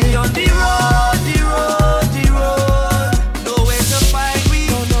on. Yeah, we on the road, the road, the road. Nowhere to find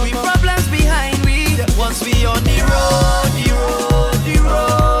we problems behind we. Once we on the road, the road, the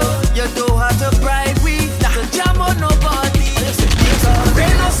road. You don't have to bribe we, to jam on nobody.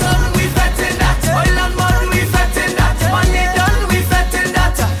 Rain or sun, we fetting that. Oil and mud, we fetting that. Money done, we fetting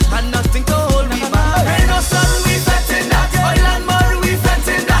that. And nothing to hold me back. Rain or sun, we fetting that. Oil and mud, we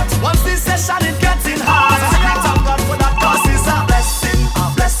fetting that. Once this session is getting hard, I thank God for that, cause it's a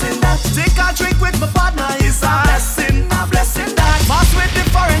blessing that. Take a drink with my partner, it's a blessing that. Pass with the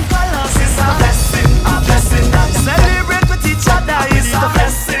foreign colors, it's a blessing that. Celebrate with each other, it's a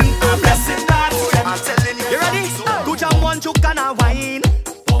blessing that. I'm telling you, you ready? Go jam one choke and a wine.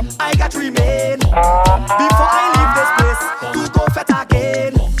 I got remain before I leave this place to go fet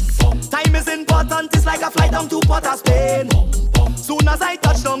again. Time is important, it's like a flight down to Port of Spain. Soon as I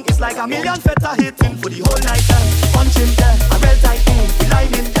touch down, it's like a million feta hitting for the whole night. Punch in there, a real tight in, we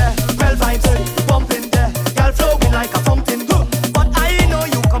line in there, well vibes in, bump in there, girl flowing like a fountain. But I know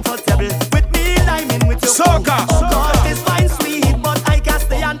you comfortable with me liming with your Soca. Oh God, this fine sweet, but I can't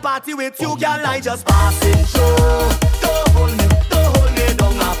stay and party with you, girl. I just passing through. Don't hold me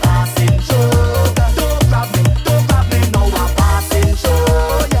down, I'm passing through. Don't grab me now, I'm passing through.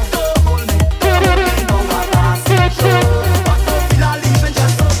 Don't hold me now, I'm passing through. But don't feel I leaving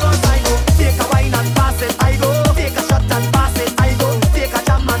just so close I go. Take a wine and pass it, I go. Take a shot and pass it, I go. Take a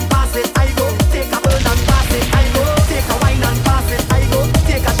jam and pass it, I go. Take a burn and pass it, I go. Take a wine and pass it, I go.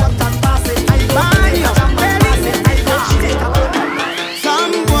 Take a shot and pass it, I go. Take a jam and pass it, I go. Take a burn and pass it.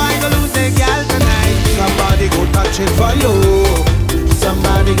 Some boy go lose their gal tonight. Somebody go touch it for you.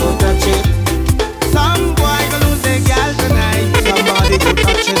 Somebody go touch it. Some boy go lose their gal tonight. Somebody go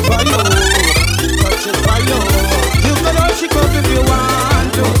touch it for you. Touch it for you. You can all she goes if you want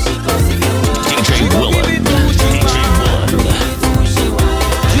to. DJ Willen. DJ Willen.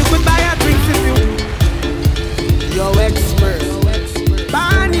 You could buy a drink if you. Your expert.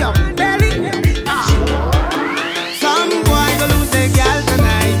 Burn your belly. Some boy go lose their gal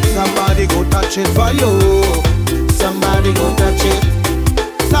tonight. Somebody go touch it for you. Somebody go touch it.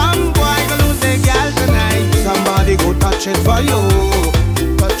 Some boy go lose their gal tonight. Somebody go touch it for you.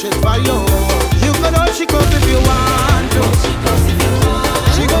 Touch it for you. You could all she goes if you want to.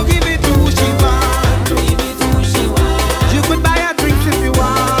 She go give it to who she want to. You could buy a drink if you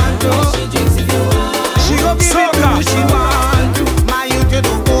want to. She go give it to who she want to. My youth, you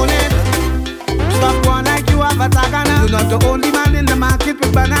don't own it. Stop one like you have a tagana. You're not the only man in the market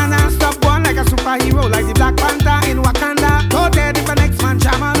with banana. Stop one like a superhero, like the Black Panther in Wakanda. Go there if the next man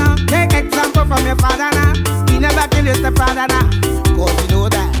shamana. Take example from your father now. He never kill your stepfather now. Cause you know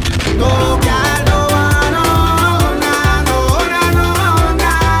that. No girl, no one, no, nah, no, nah, no,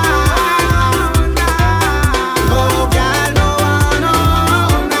 nah. No girl, no one, no,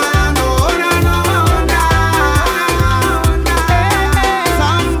 nah, no, nah.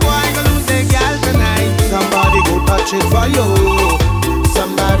 Some boy go lose their girl tonight. Somebody go touch it for you.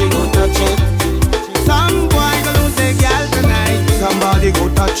 Somebody go touch it. Some boy go lose their girl tonight. Somebody go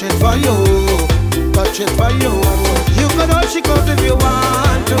touch it for you. Touch it for you. You can all she goes if you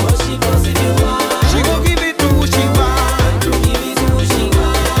want to. She go give it to who she want to.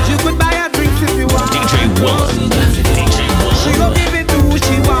 You could buy a drink if you want. DJ Willen. DJ Willen. She go give it to who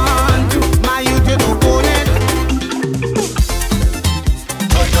she want to. My youth, you don't own it.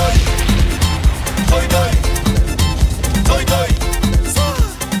 Toy toy, toy toy, toy toy.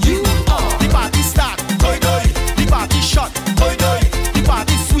 You are the party start. Toy toy, the party shot. Toy toy, the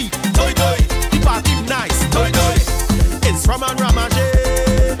party sweet. Toy toy, the party nice. Toy toy. It's Raman Ramajé,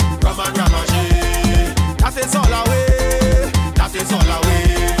 Raman Ramajé. That is all away. That is all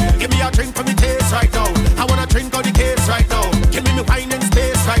away. Give me a drink for me taste right now. I wanna drink on the case right now. Give me wine in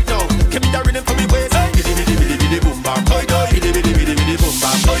space right now. Give me the rhythm for me waist. Bidi bidi bidi bidi boom bam. Toy toy. Bidi bidi bidi bidi boom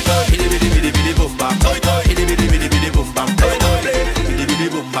bam. Toy toy. Bidi bidi bidi bidi boom bam. Toy toy. Bidi bidi bidi bidi boom bam. Toy toy. Bidi bidi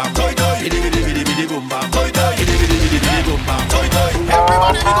boom bam. Toy toy. Bidi bidi bidi bidi boom bam. Toy toy. Bidi bidi bidi bidi boom bam. Toy toy.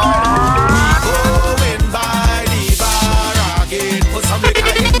 Everybody be going by the bar again. Put some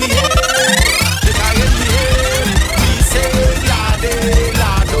liquor in the air. Liquor in the air. We say la de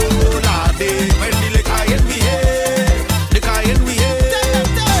la do la de. When the liquor in the air.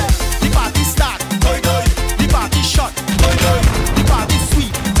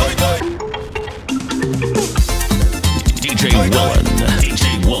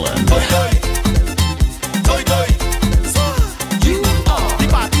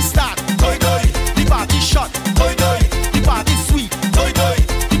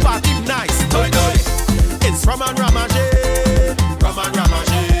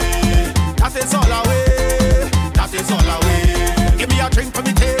 wine for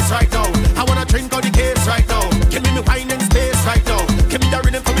me taste right now. I wanna drink all the case right now. Give me wine and space right now. Give me the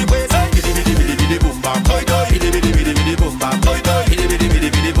rhythm for me waist. Biddy biddy biddy biddy boom bam, toy toy. Biddy biddy biddy biddy boom bam, toy toy. Biddy biddy biddy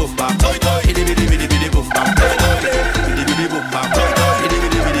biddy boom bam, toy toy. Biddy biddy biddy biddy boom bam, toy toy. Biddy biddy boom bam, toy toy. Biddy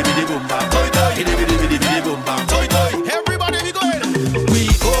biddy biddy biddy boom bam, toy toy. Biddy biddy biddy biddy boom bam, toy toy. Everybody we going. We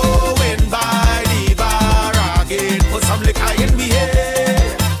going by the bar again. Put some liquor in me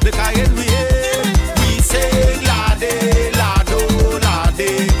head, liquor in me head. We sing lade, lado,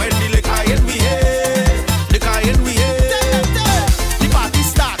 lade. When the liquor in me head, liquor in me head. The party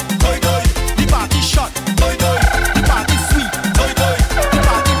start, toy toy. The party shot, toy toy. The party sweet, toy toy. The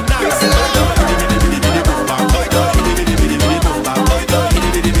party nice, toy toy. Biddy biddy biddy biddy boom bam, toy toy. Biddy biddy biddy biddy boom bam, toy toy. Biddy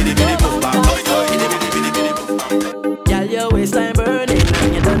biddy biddy biddy boom bam, toy toy. Biddy biddy biddy biddy boom bam. Girl, your waistline burning,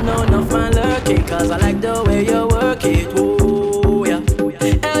 and you don't know enough man lurking. Cause I like the way you work it, oh yeah.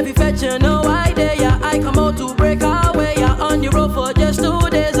 Every fetch you know I there, yeah. I come out to break away, yeah. On the road for just 2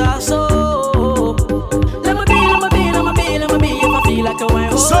 days or so. Let me be, if I feel like a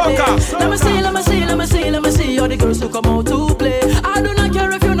wine Soca. Let me see all the girls who come out to play. I do not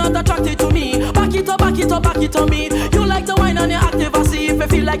care if you're not attracted to me. Back it up on me. You like the wine and you're active, I see. If you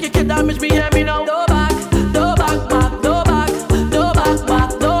feel like you can damage me, hear me now. Go back, go back, back, go back, go back,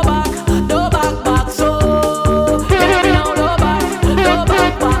 back, go back, go back, back. So hear me now, go back, go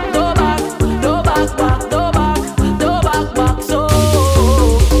back, back, go back, go back, back, go back, go back, back. So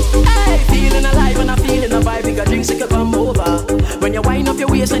hey, feeling alive and I'm feeling a vibe. Bigger drinks, you can come over. When you wind up your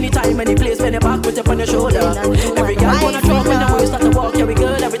waist anytime, any place, bend your back, put it on your shoulder. Every girl wanna drop when the waist start to walk, yeah we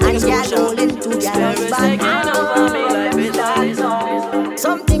good, everything is kosher. Spirit's taking over me like it lies on.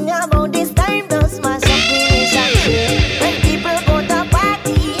 Something about this time does my relationship. When people go to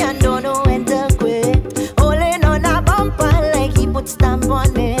party and don't know when to quit, holding on a bumper like he put stamp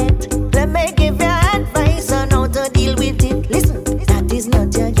on it. Let me give you advice on how to deal with it. Listen, that is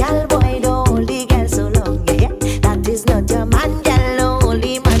not your gal boy, don't hold the girl so long. Yeah, that is not your man, gal, don't hold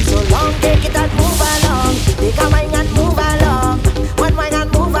the man so long. Take it and move along. Take a wine and move along. One wine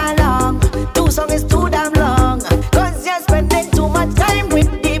and move along. 2 songs is too damn long. Cause you're spending too much time with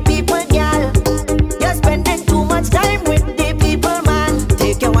the people, girl. You're spending too much time with the people, man.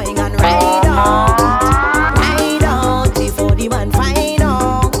 Take your wine and ride out before the man find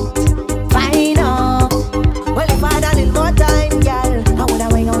out. Well, if I had a little more time, girl, I would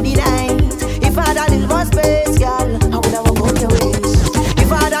have went on the night. If I had a little more space, girl, I would have walked your waist.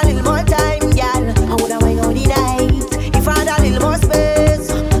 If I had a little more time, girl, I would have went on the night. If I had a little more space,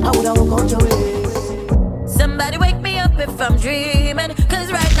 I would have walked your waist. Somebody wake me up if I'm dreaming,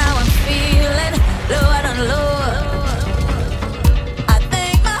 cause right now I'm feeling lower and lower. I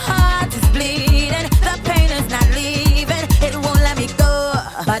think my heart is bleeding, the pain is not leaving, it won't let me go.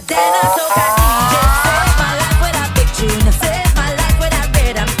 But then I took a DJ, save my life with a big tune, save my life with a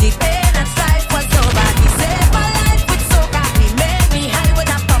rhythm, deep pain and strife was over. He saved my life with Soca, he made me high with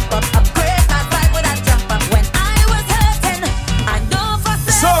a pump up, upgrade my vibe with a jump up. When I was hurting, I know for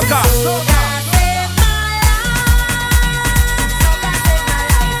certain Soca. Soca saved my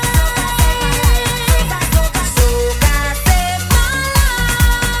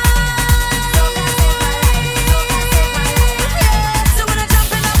So when I'm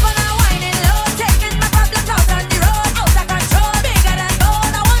jumping up and I'm whining low, taking my problems out on the road, out of control, bigger than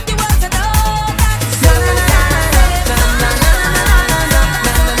gold. I want the world to know that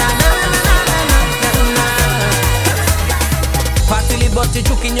Partly but you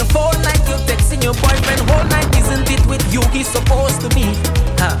choke in your phone like you're texting your boyfriend whole night. Isn't it with you he's supposed to be?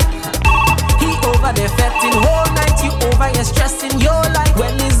 He over there fetting whole night. You over here stressing your life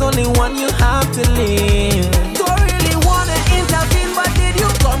when there's only one you have to live. Don't really wanna intervene, but did you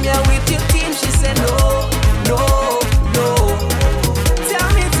come here with your team? She said no, no, no. Tell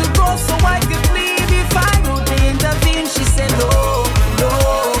me to go so I could leave. If I would intervene, she said no, no,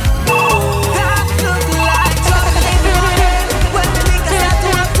 no. That look like trouble in my head when the niggas start to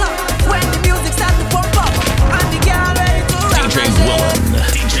act up, when the music start to pump up, and the girl ready to rock.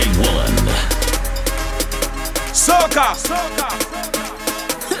 DJ Woolen. Soca.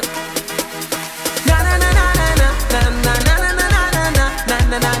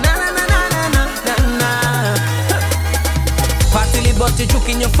 Partly but you choke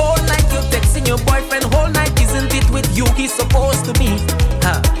in your phone like you're texting your boyfriend whole night. Isn't it with you he's supposed to be?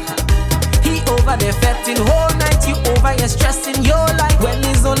 He over there fetting whole night. You over here stressing your life when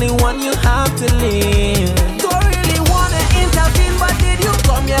there's only one you have to live. Don't really wanna intervene, but did you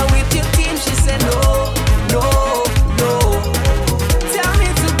come here with your team? She said no, no, no. Tell me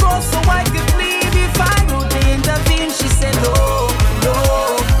to go so I could leave. If I would intervene, she said no, no,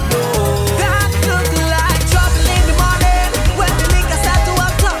 no. That look like trouble in the morning when the niggas start to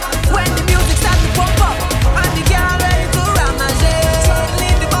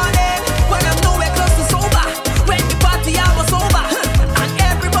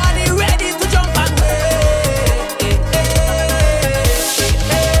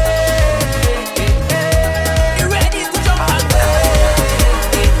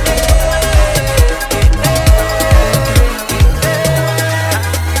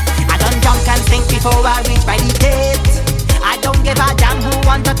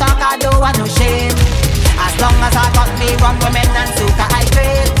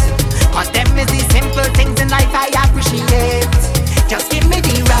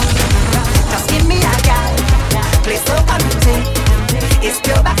It's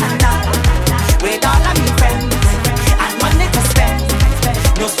pure bacchanal with all of me friends and money to spend.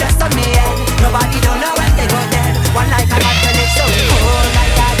 No stress on me head. Nobody don't know when they go dead. One night I got to live so whole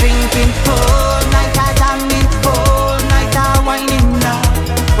night I drinking, whole night I jamming, whole night I whining now.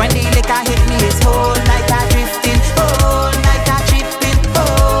 When the liquor hit me, it's whole night I drifting, whole night I tripping,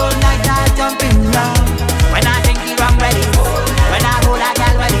 whole night I jumping now. When I drink it, I'm ready. When I hold a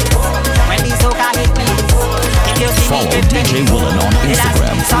gal ready. When the soca hit me, if you see Follow me drifting, DJ Willin on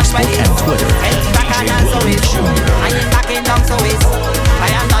Instagram, Facebook, and Twitter at DJ Willin Jr. I ain't backing down, so it's I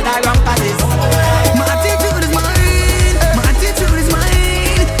am not a wrong passes. My attitude is mine. My attitude is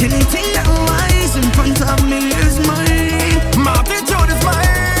mine. Anything that lies in front of me is mine. My attitude is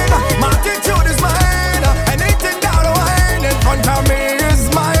mine. My attitude is mine. Anything that wine in front of me is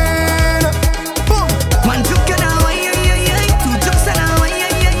mine. Boom. One juke and a wine, two jukes and a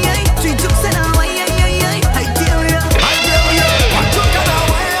wine, three jukes and a wine, I tell ya. One juke and a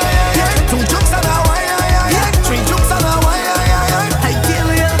wine, two jukes and a wine, three jukes and a wine. I tell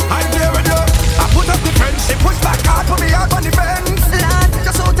ya. I dare with you. I put up the fence, she push back hard, put me out on the fence. Lad,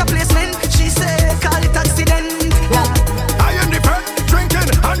 just out of placement. She say, call it accident. I am the pen, drinking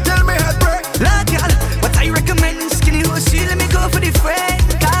until me head break. Lad, girl, what I recommend, skinny hoe, she let me go for the friend.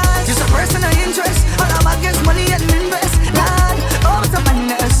 Cause just a personal interest. All I want is money and invest. Lad, all the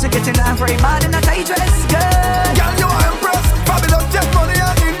madness, you're getting down very bad in a tight dress. Girl, Girl, you are impressed. Fabulous, just money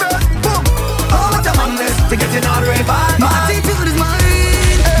and invest. Boom. all the madness, you're getting all very bad. My attitude is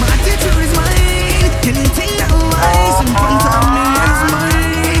mine. My attitude is mine. Anything that lies in front of me is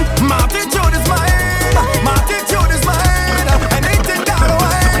mine. My attitude is mine. My attitude is mine. Anything that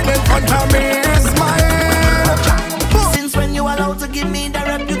wine in front of me is mine. Since when you allowed to give me the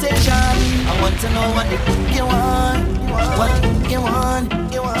reputation? I want to know what the fuck you want. What you want?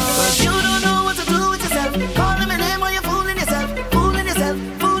 But you don't know what to do with yourself. Calling my name while you're fooling yourself. Fooling yourself,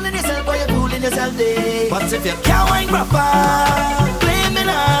 fooling yourself while you're fooling yourself, day. But if you can't wine proper, blame me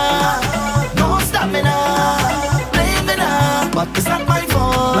now. Don't stop me now. Blame me now. But it's not my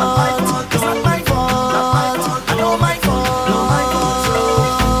fault. It's not my fault. I know my fault.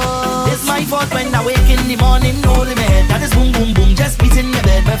 It's my fault when I wake in the morning, no limit. That is boom, boom, boom, just beating the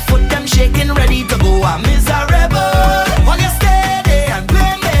bed. My foot them shaking, ready to go. I'm miserable. While you stay there and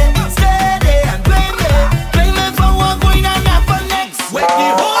blame me, stay there and blame me. Blame me for what going on happen next. Wake the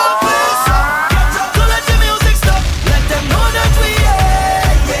whole place up. So let the music stop. Let them know that we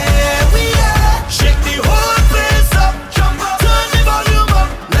are, yeah, we are. Shake the whole place up. Jump up, turn the volume up.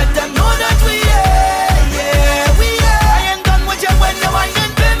 Let them know that we are, yeah, we are. I ain't done with you when you whine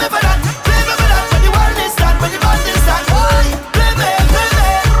and blame me for that. Blame me for that. When the world is start, when the band is start. Why? Blame me, blame me,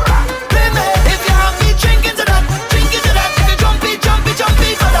 blame me. If you have me, drink into that, drink into that. If you jumpy, jumpy, jumpy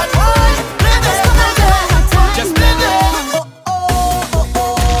for that. Why? Blame me, blame me, just blame me.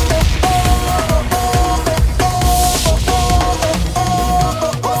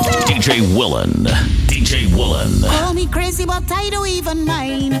 DJ Willin. DJ Willin. Call me crazy, but I don't even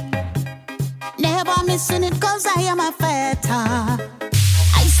mind. Never missing it, cause I am a fighter.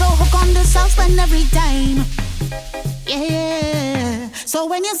 I so hook on the sauce and every time. Yeah. So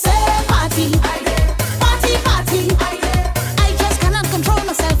when you say party, party, party, I just cannot control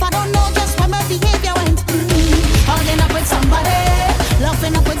myself. I don't know just where my behavior went. Hugging up with somebody,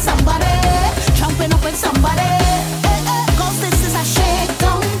 laughing up with somebody, jumping up with somebody. Cause this is a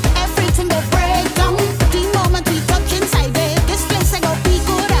shakedown. Everything will break down. The moment we touch inside it, this place ain't gonna be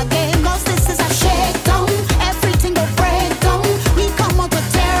good again. Cause this is a shakedown. Everything will break down. We come out to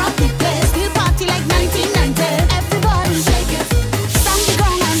tear up the place. We'll party like 1990. Everybody shake it. Stand the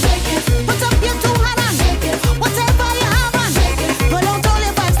ground and shake it. Put up your two hands and shake it. Whatever you have and shake it. Pull out all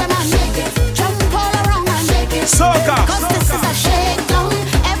your vibes and shake it. Jump all around and shake it. Soca. Cause this is a shakedown.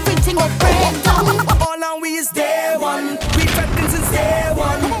 Everything will break down. All on we is day one. We prepping since day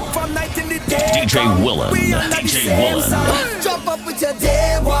one. From night in the day. DJ Willin. We under the DJ same Willin. sun. Jump up with your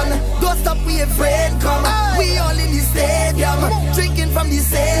day one. Don't stop, we a friend come. We all in the stadium, drinking from the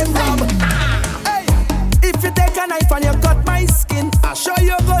same rum. Hey, if you take a knife and you cut my skin, I'll show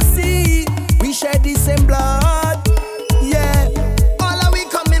you go see. We share the same blood. Yeah. All are we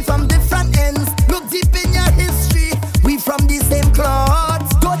coming from different ends. Look deep in your history. We from the same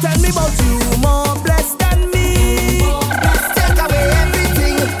cloth. Don't tell me about you more blessed than me. Take away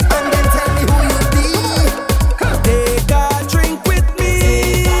everything and then tell me who you be. Take a drink with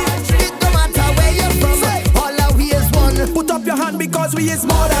me. It don't matter where you're from. All are we is one. Put up your hand because we is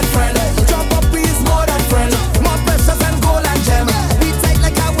more than friends. Jump up, we is more than friends. More precious than gold and gem. We tight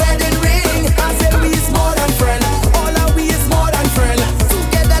like a wedding ring. I say we is more than friends. All are we is more than friends.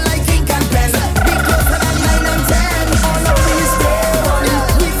 Together like ink and pen. We closer than 9 and 10. All are we is day one.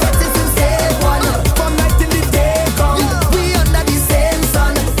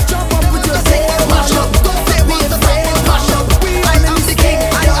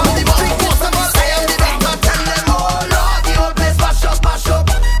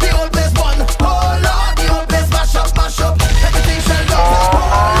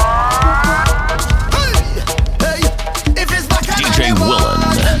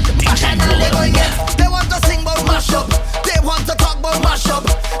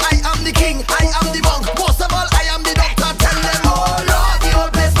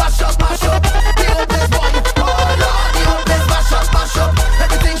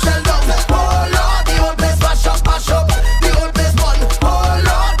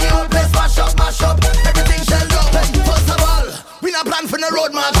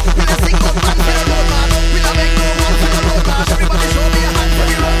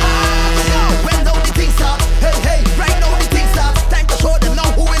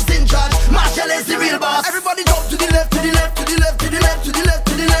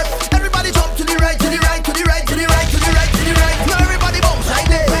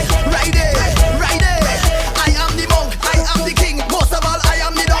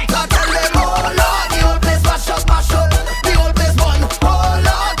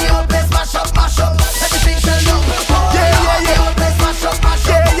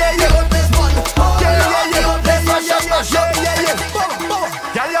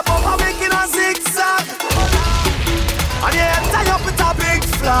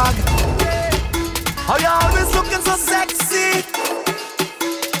 dog. How you always looking so sexy?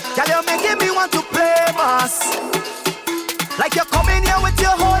 Girl, you're making me want to play boss. Like you're coming here with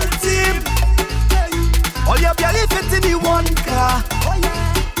your whole team. All your belly fit in the one car.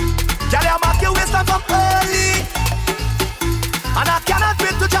 Girl, you mark your waistline from early. And I cannot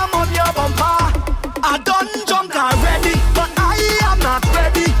wait to jam on your bumper. I done jumped already, but I am not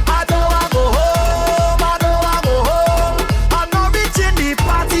ready. I don't wanna go home, I don't wanna go home. I'm not reaching the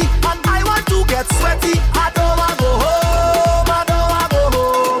party, and I want to get sweaty. I don't wanna go home, I don't wanna go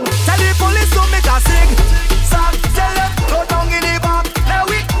home. Tell the police to make a sing, song, tell them go down in the back. Let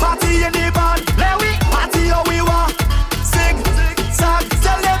we party in the band, let we party how we want. Sing, song,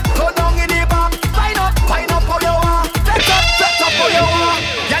 tell them go down in the back. Find up how you want. Flex up how you want.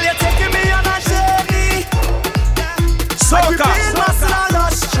 Girl, you're taking me on a journey. Soca,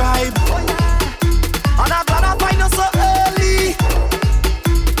 tribe. And I'm glad I find you so early,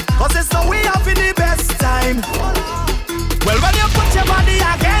 cause it's the way of the best time. Well, when you put your body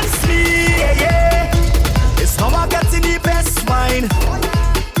against me, yeah, it's now I get in the best wine.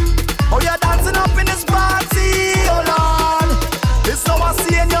 Oh, you're dancing up in this party, oh Lord. It's now I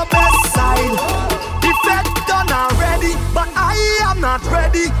see in your best side. The fed done already, but I am not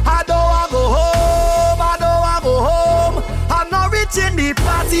ready. I don't wanna go home, I don't wanna go home. I'm not reaching the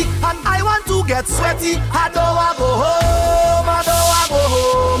party, and I want to get sweaty. I don't wanna go home, I don't wanna go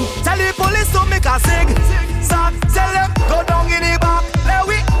home. Tell the police to make a sing, song, tell them go down in the back. Let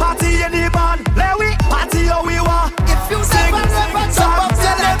we party in the band, let we party how we want. If you sing, song,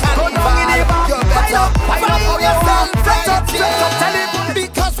 tell them go down in the back. Find up how you want. Flex up, tell the police.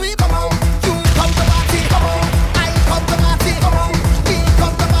 Because we come on, you come to party, come on, I come to party, come on, we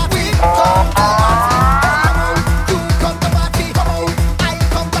come to party, come to party.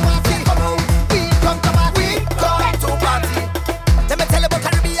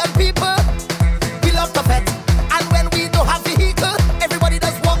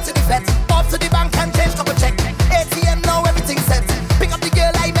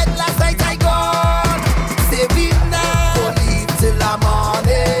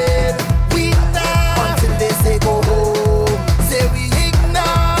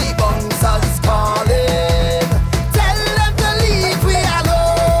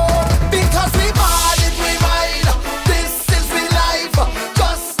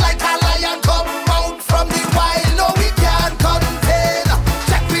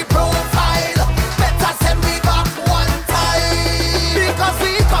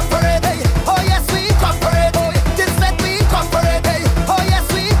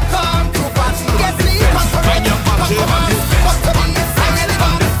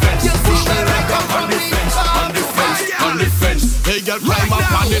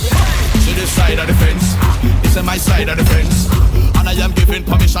 My side of the fence, and I am giving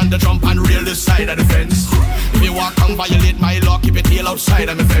permission to jump and rail this side of the fence. If you walk and violate my law, keep it heel outside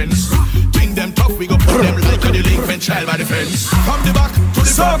of my fence. Think them tough, we go put them like a delinquent child by the fence. From the back to the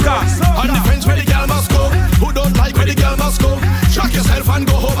Soca, on the fence where the girl must go. Who don't like where the girl must go? Shock yourself and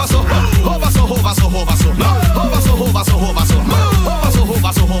go over so, over so, over so, over so, over so, over so, over so, over so,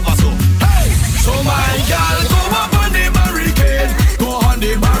 over so, over so. Hey, so my girl, go up on the barricade, go on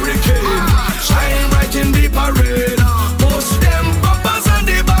the barricade, shine right in the parade. Post them bumpers on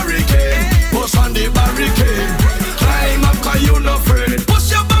the barricade, post on the barricade. Climb up 'cause you no afraid.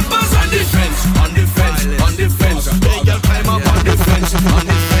 Push your bumpers on the fence, on the fence, on the fence. Hey girl, climb up on the fence, on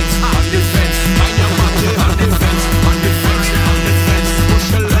the fence, on the fence. Mind your body on the fence, on the fence, on the fence. Push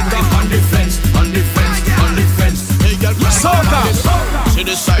your leg up on the fence, on the fence, on the fence. Hey girl, climb up on the fence. See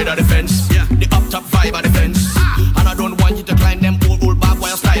the side of the fence, the up top vibe of the fence. And I don't want you to climb them old barbed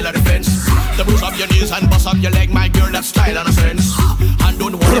wire style of the fence. The bruise up your knees and bust up your leg, my girl, that's style and a sense. And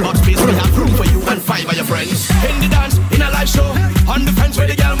don't worry about space, we have room for you and 5 of your friends. In the dance, in a live show, on the fence where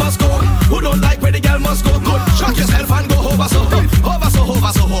the girl must go. Who don't like where the girl must go? Good, shock yourself and go over so, over so, over so,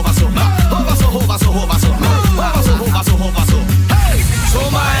 over so, over so, over so, over so, over so, over so, over so. Hey, so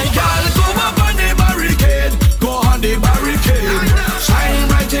my girl, go up on the barricade, go on the barricade, shine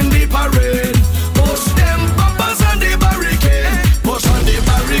right in the parade. Post them bumpers on the barricade, push on the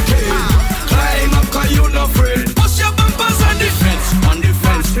barricade. Climb up 'cause you no afraid. Push your bumpers on the fence, on the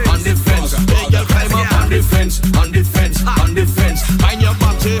fence, on the fence. Hey girl, climb up on the fence, on the fence, on the fence. Mind your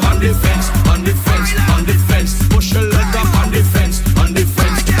body on the fence, on the fence, on the fence.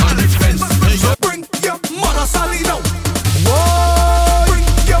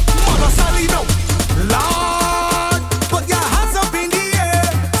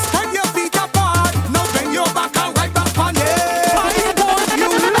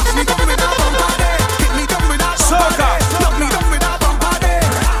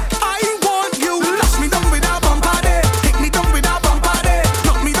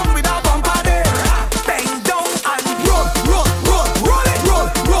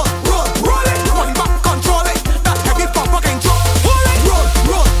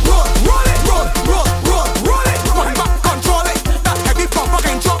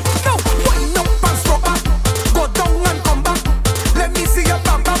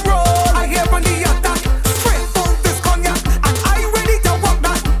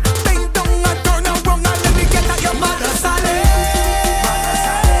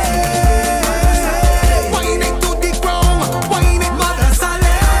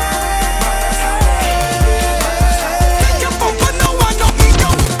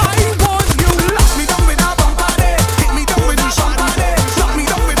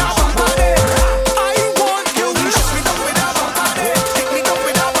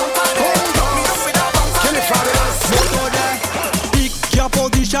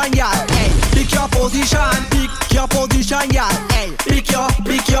 position, yeah. Hey, pick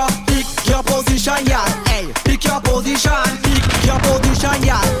your position, yeah. Hey, pick your position,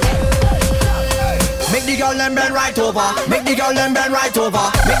 yeah. Make the girl them bend right over. Make the girl them bend right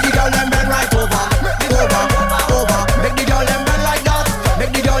over. Make the girl them bend right over. Over. Make the girl them bend like that.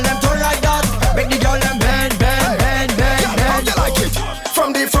 Make the girl them turn like that. Make the girl them bend. How you like it?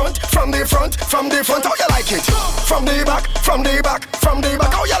 From the front, how you like it? From the back, how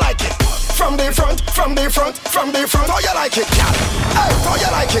you like it? From the front, how you like it, gal? Hey, how you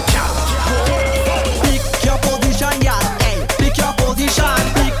like it, gal? Pick your position, yeah. Hey, pick your position, yeah.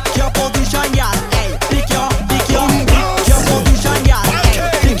 Hey, pick your position, yeah. Hey, pick your position, yeah.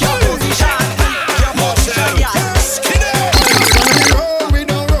 We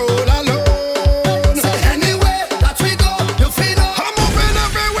don't roll alone. So anywhere that we go, you feel no. I'm moving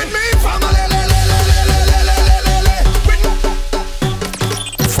every with me, family.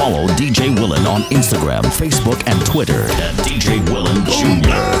 Follow DJ Willen on Instagram, Facebook, and Twitter at DJ Willen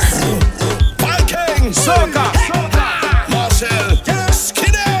Jr. Viking, Soca, Marcel,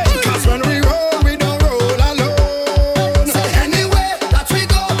 Skinny. Cause when we roll, we don't roll alone. So anywhere that we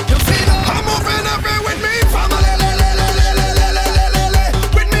go, you feel no. I'm moving every with me, family.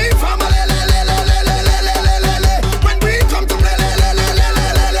 With me, family. When we come to play,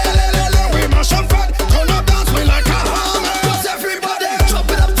 we mash up front, turn up, dance, we like a hammer. Cause everybody jump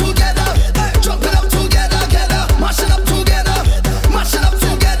it up together, mash it up together,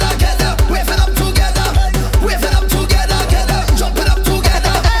 wave it up together, jump it up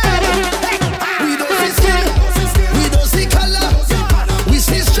together. We don't see skin, we don't see color, we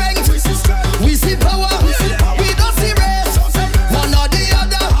see strength, we see power, we don't see race, one or the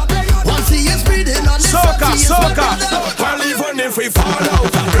other. One see is breathing on the Soca. Well, even if we fall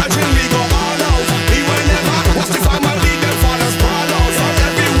out, grudging we go all out. We will never watch the family, them fathers sprawl out. So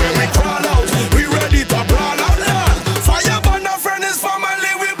everywhere we crawl out, we ready to brawl out. Fire burn a friend is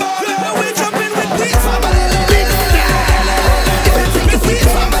family, we ball out. We jumping with the family.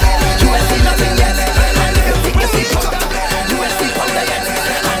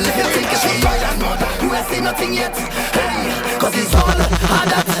 Nothing yet, hey, cause it's all that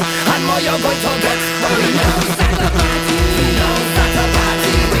and more you're going to get. But we now start a party, we now start a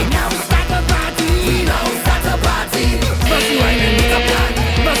party, we now start a party, we now start a party. Bossy whining with a plan,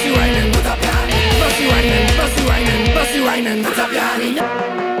 bossy whining with a plan, bossy whining with a plan.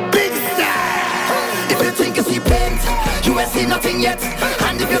 Big star! If you think you see paint, you ain't see nothing yet.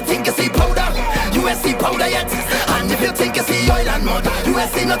 And if you think you see powder, you ain't see powder yet. And if you think you see oil and mud, you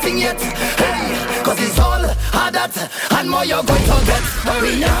ain't see nothing yet. Hey, cause it's all that and more you're going to get. But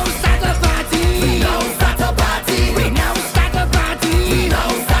we now start a party, we now start a party, we now start a party, we now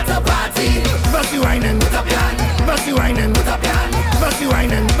start a party. Bossy whining with a plan, bossy whining with a plan, bossy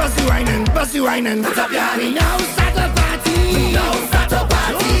whining with a plan. We now start a party, we now start a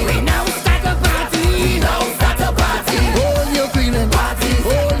party, we now start a party, we now start a party. Hold your feeling, party,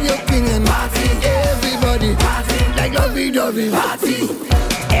 hold your feeling, party. Everybody, party, like lovey-dovey, party.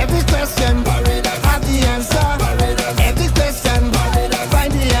 Every question, have the answer. Every question,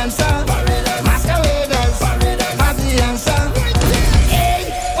 find the answer. Masqueraders, have the answer. Hey,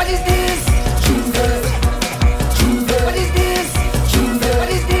 what is this? What is this? What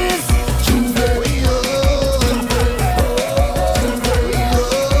is this?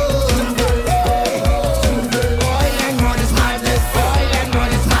 Oil and mud is madness. Oil and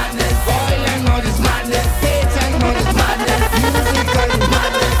mud is madness. Oil and mud is madness. Hate and mud is madness.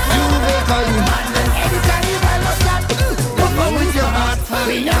 Musically madness. Anytime you find us that, perform with your heart.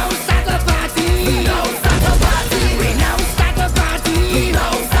 We now start a party. We now start a party. We now start a party. We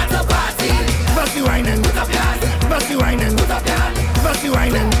now start a party. Bossy whining with a plan. Bossy whining with a plan.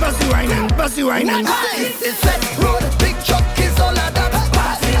 Bossy whining. This is set road. Big truck is all of that.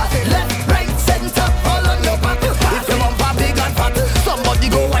 Party. Left, right, center, all on your back. If you want for big and fat, somebody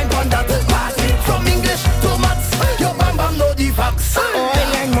go wine on that. Party. From English to maths, your bam know the facts.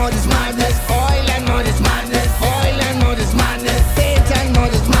 Oil and mud is madness. Oil and mud is madness. Oil and mud is madness. Hate and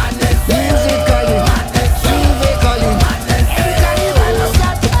mud is madness. Musically madness. Musically madness. Anytime you find us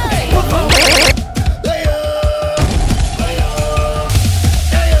that,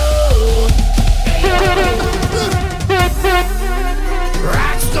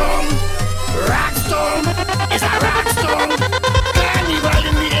 Rockstorm is a rockstorm. Carnival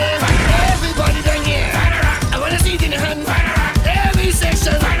in the air. Everybody down here. I wanna see it in the hand. Every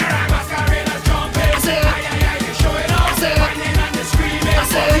section. Masqueraders jumping. I say, you're showing off. I say, whining and the screaming. I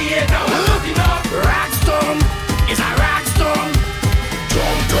say, Rockstorm is a rockstorm.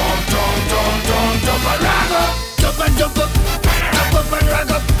 Jump and rock up. Jump and jump up. Jump up and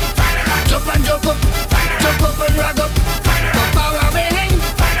rock up. Jump and jump up. Jump up and rag up. Jump around me hang.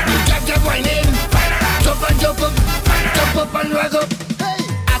 Jab whining. Jump and jump up. Jump up and rag up.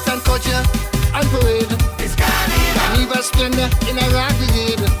 Art and culture and parade. It's carnival splendor in a rock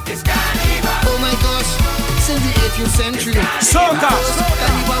brigade. It's carnival. Oh my gosh, since the 18th century. Soca.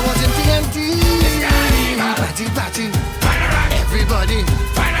 Carnival wasn't empty. It's carnival. Party, party. Everybody.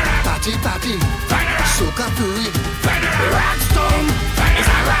 Party, party. Soca puri. Rock storm. It's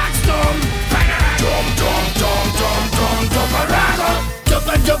a rock storm. Jump, jump, jump, jump, jump, jump and rag up. Jump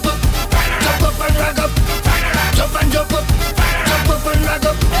and jump up. Jump up and rag up. Jump and jump up. Jump up and rag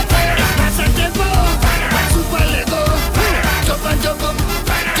up. It's mass and tempo. Super Lego. Jump and jump up.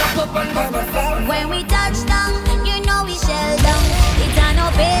 Jump up and rag up. When we touch down, you know we shell down. It's a no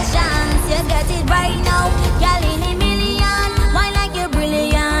patience, you get it right now. Girl in a million, why like you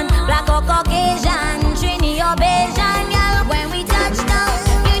brilliant? Black or Caucasian, Trini or Bayesian, girl. When we touch down,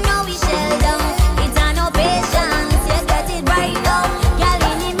 you know we shell down. It's a no patience, you get it right now. Girl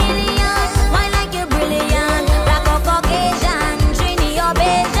in a million, why like you brilliant? Black or Caucasian, Trini or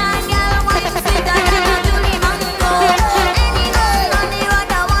Bayesian, girl. When you sit down, you do me mango. Any girl on the road,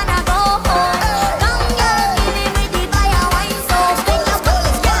 I wanna go home. Come girl, kill him with the fire wine so. Sting your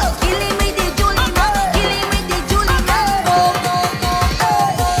bullets, girl. Kill him with the Julie man. Kill him with the Julie man.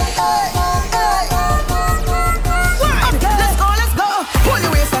 Let's go. Pull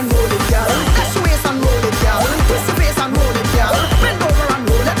your waist and roll it, girl. Dash your waist and roll it, girl. Twist your face and roll it, girl. Bend over and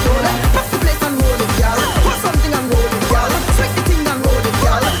roll it, roll it. Pass the place and roll it, girl. Put something and roll it, girl. Swing the thing and roll it,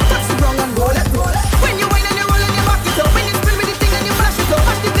 girl. Touch the ground and roll it, roll it. When you whine and you roll and you back it up. When you spin with the thing and you flash it up.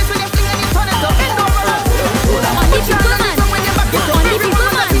 Pass the place when you sing and you turn it up. Bend over and roll it, roll it. On the people man. When you back it up. On the people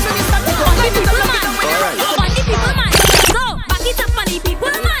man. When you start it up. On the people man. On the people man. So back it up on the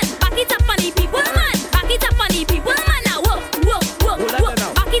people man. Back it up on the people man. Back it up on the people man. Now whoa, whoa, whoa, whoa.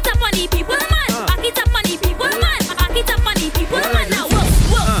 Back it up on the people man. Back it up on the people man. Back it up on the people man. Now whoa,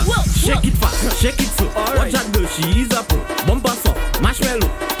 whoa, whow. Shake it fast, shake it slow. Watch that girl, she is a pro. Bumper soft, marshmallow.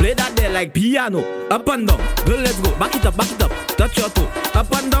 Play that there like piano. Up and down, girl, let's go. Back it up, touch your toe.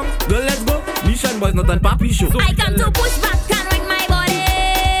 Up and down, girl, let's go. Mission boys, not a papi show. I come to push back and wing my body.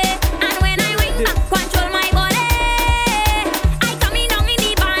 And when I wing back, control my body. I come in down in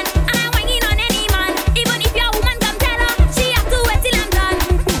the band, and I winging on any man. Even if your woman come tell her, she have to wait till I'm done.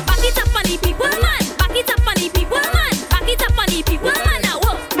 Back it up on the people man. Back it up on the people man. Back it up on the people man. Now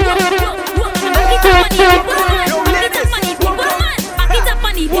whoa, whoa, whoa, whoa. Back it up on the people man. Back it up on the people man. Back it up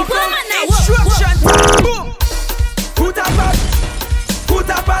on the people man. Now whoa, Instruction. Boom. Put up at. Put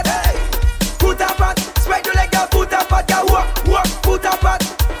up at. Put up at. Spread your leg, girl. Put up at. Girl, walk, walk. Put up at.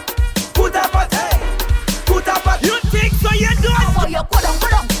 Put up at. Hey.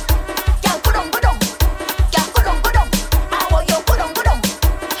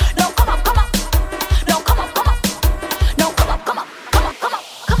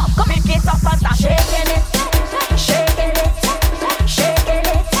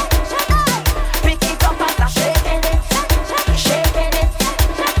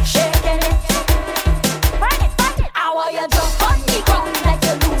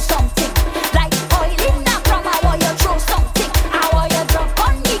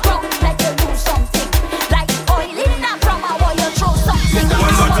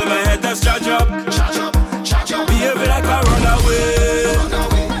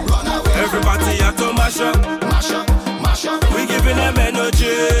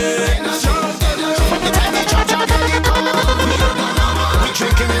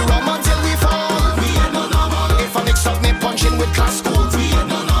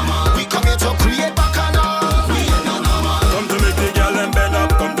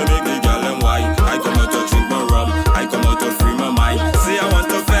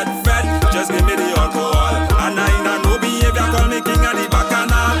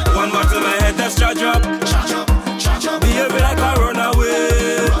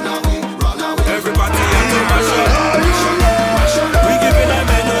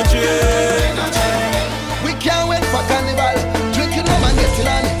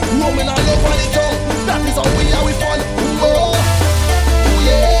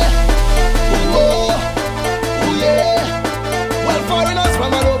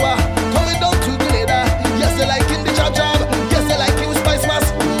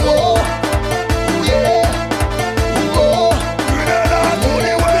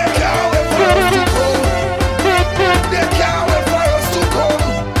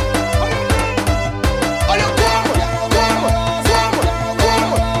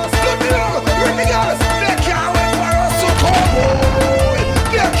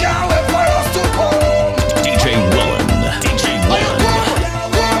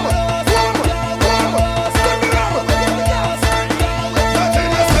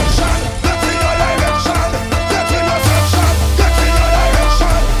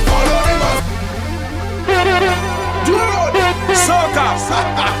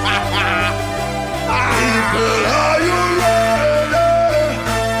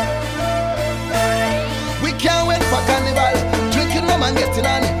 chatting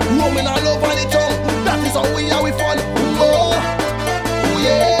and roaming all over the town. That is how we are, we fun. Oh, oh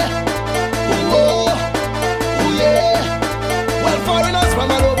yeah, oh, oh yeah. Well, foreigners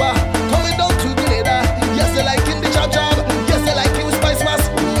from all over coming down to Grenada. Yes, they like in the job. Yes, they like in the spice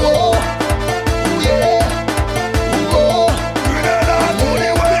mask. Oh, oh yeah, oh. Grenada,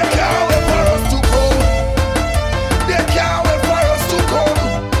 they can't wait for us to come. They can't wait for us to come.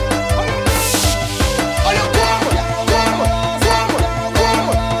 Oh, you come.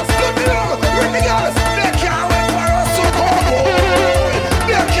 Split it up, bring the girls. They can't wait for us to come.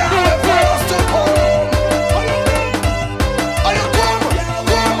 They can't wait for us to come. Oh, you come.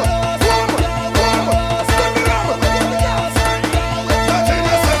 Split it up, bring the girls. Get in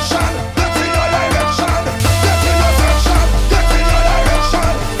your section, get in your direction. Get in your section, get in your direction.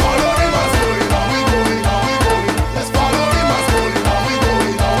 Follow the mass going, now we going. Let's follow the mass going, now we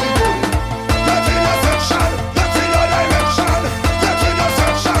going. Get in your section, get in your direction. Get in your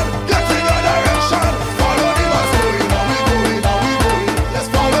section, get in your direction. Follow the mass going, now we going. Let's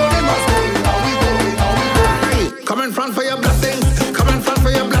follow the mass going, now we going. Come in front for your blessings. Come in front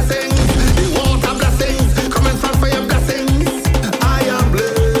for your blessings. The water blessings. Come in front for your blessings. I am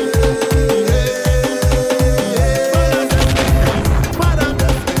blessed.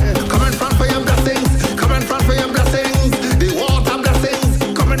 Come in front for your blessings. Come in front for your blessings. The water blessings.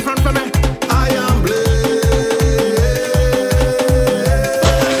 Come in front for me. I am blessed.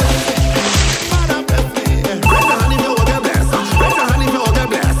 Father bless me. Raise your hand if you will get blessed. Raise your hand if you will get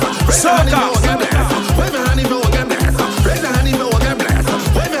blessed. Raise your hand if you will get blessed. Wave your hand if you will get blessed. Raise your hand if you will get blessed.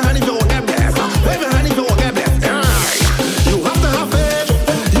 Wave your hand if you will get blessed. Wave your hand if you will get blessed. You have to have faith.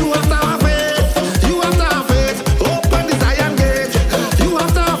 You have to have faith. You have to have faith. Open the Zion gate. You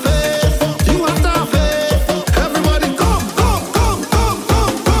have to have faith. You have to have faith. Everybody come.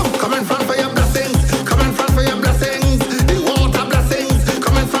 Come in front for your blessings. Come in front for your blessings. The water blessings.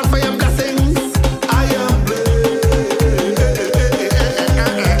 Come in front for your blessings. I am blessed.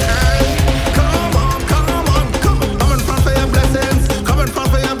 Come on. Come in front for your blessings. Come in front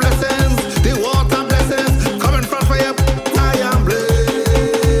for your blessings. The water blessings. Come in front for your. I am blessed.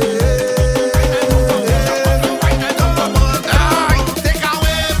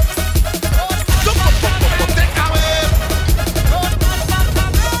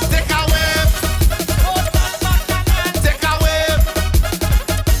 Take away.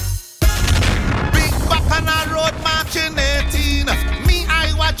 Big Bacchanal Road marching 18. Me,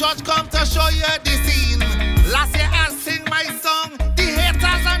 I was judge come to show you the scene. Last year I sing my song. The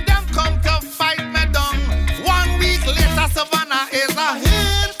haters and them come to fight me down. 1 week later, Savannah is a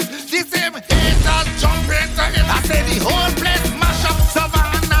hit. The same haters jump into it. I say the whole place mash up.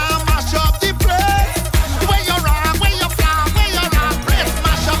 Savannah mash up the place. Where you rock, where you fly, where you rock, place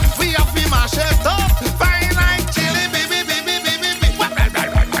mash up. We have to mash it up. Fine like chili, baby.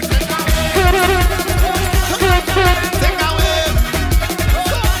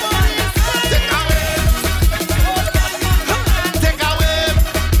 Take away.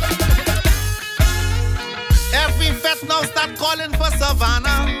 Every fest now start calling for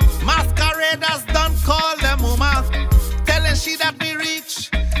Savannah. Masqueraders don't call them Uma. Telling she that we reach.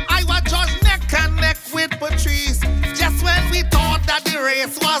 I was just neck and neck with Patrice. Just when we thought that the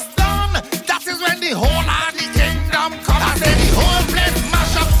race was done, that is when the whole of the kingdom come. I say the whole place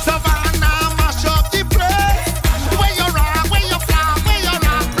mash up. Savannah mash up the place. Where you rock, where you fly, where you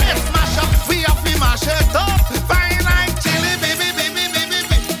rock, place mash up. We have to mash it up. Fine like chili, baby.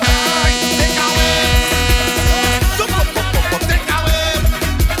 Take away. Take away.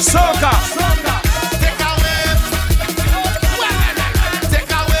 Soca. Take away.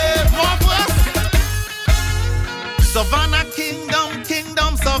 Take away. More first. Savannah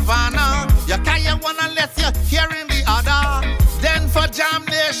Kingdom, Savannah. You can't hear one unless you're hearing the other. Then for Jam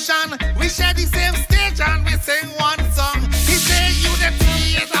Nation, we share the same stage and we sing one song. He say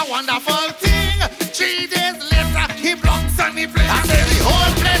unity is a wonderful thing. 3 days later, he blocks and he plays. I say the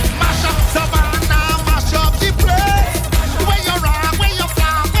whole place mash up. Savannah mash up the place. Where you rock, where you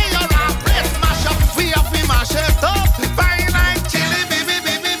fly, where you rock, place mash up. We have to mash it up. Fine like chili, baby.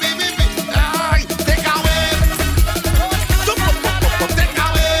 Aye, take away. Take away. Take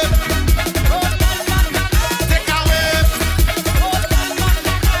away. Take away.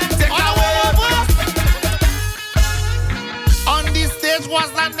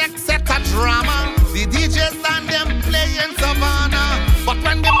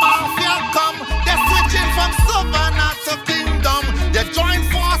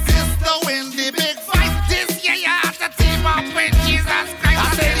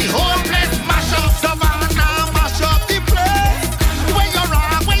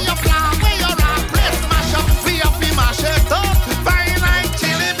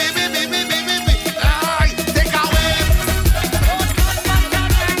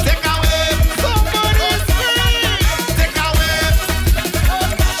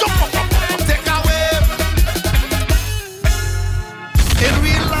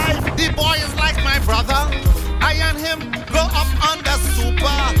 real life, the boy is like my brother. I and him grow up under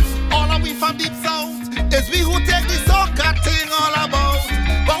super. All of we from deep south is we who take the Soca thing all about.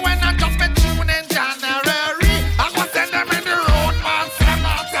 But when I drop a tune in January, I go send them in the road, man,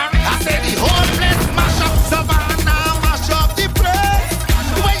 cemetery. I say the whole place mash up, Savannah, mash up the place.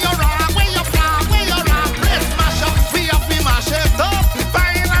 Where you rock, where you fly, where you rock, place mash up. We have to mash it up,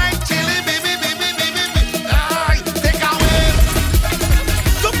 fine like chili, baby, baby, baby, baby. Aye, take away,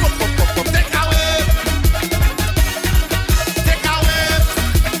 take away, take away,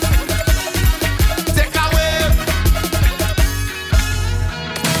 take away.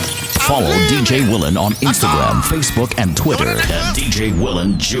 Follow DJ Willen on Instagram, Facebook, and Twitter at DJ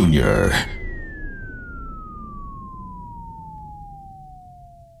Willen Jr.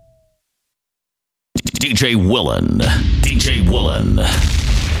 DJ Willen.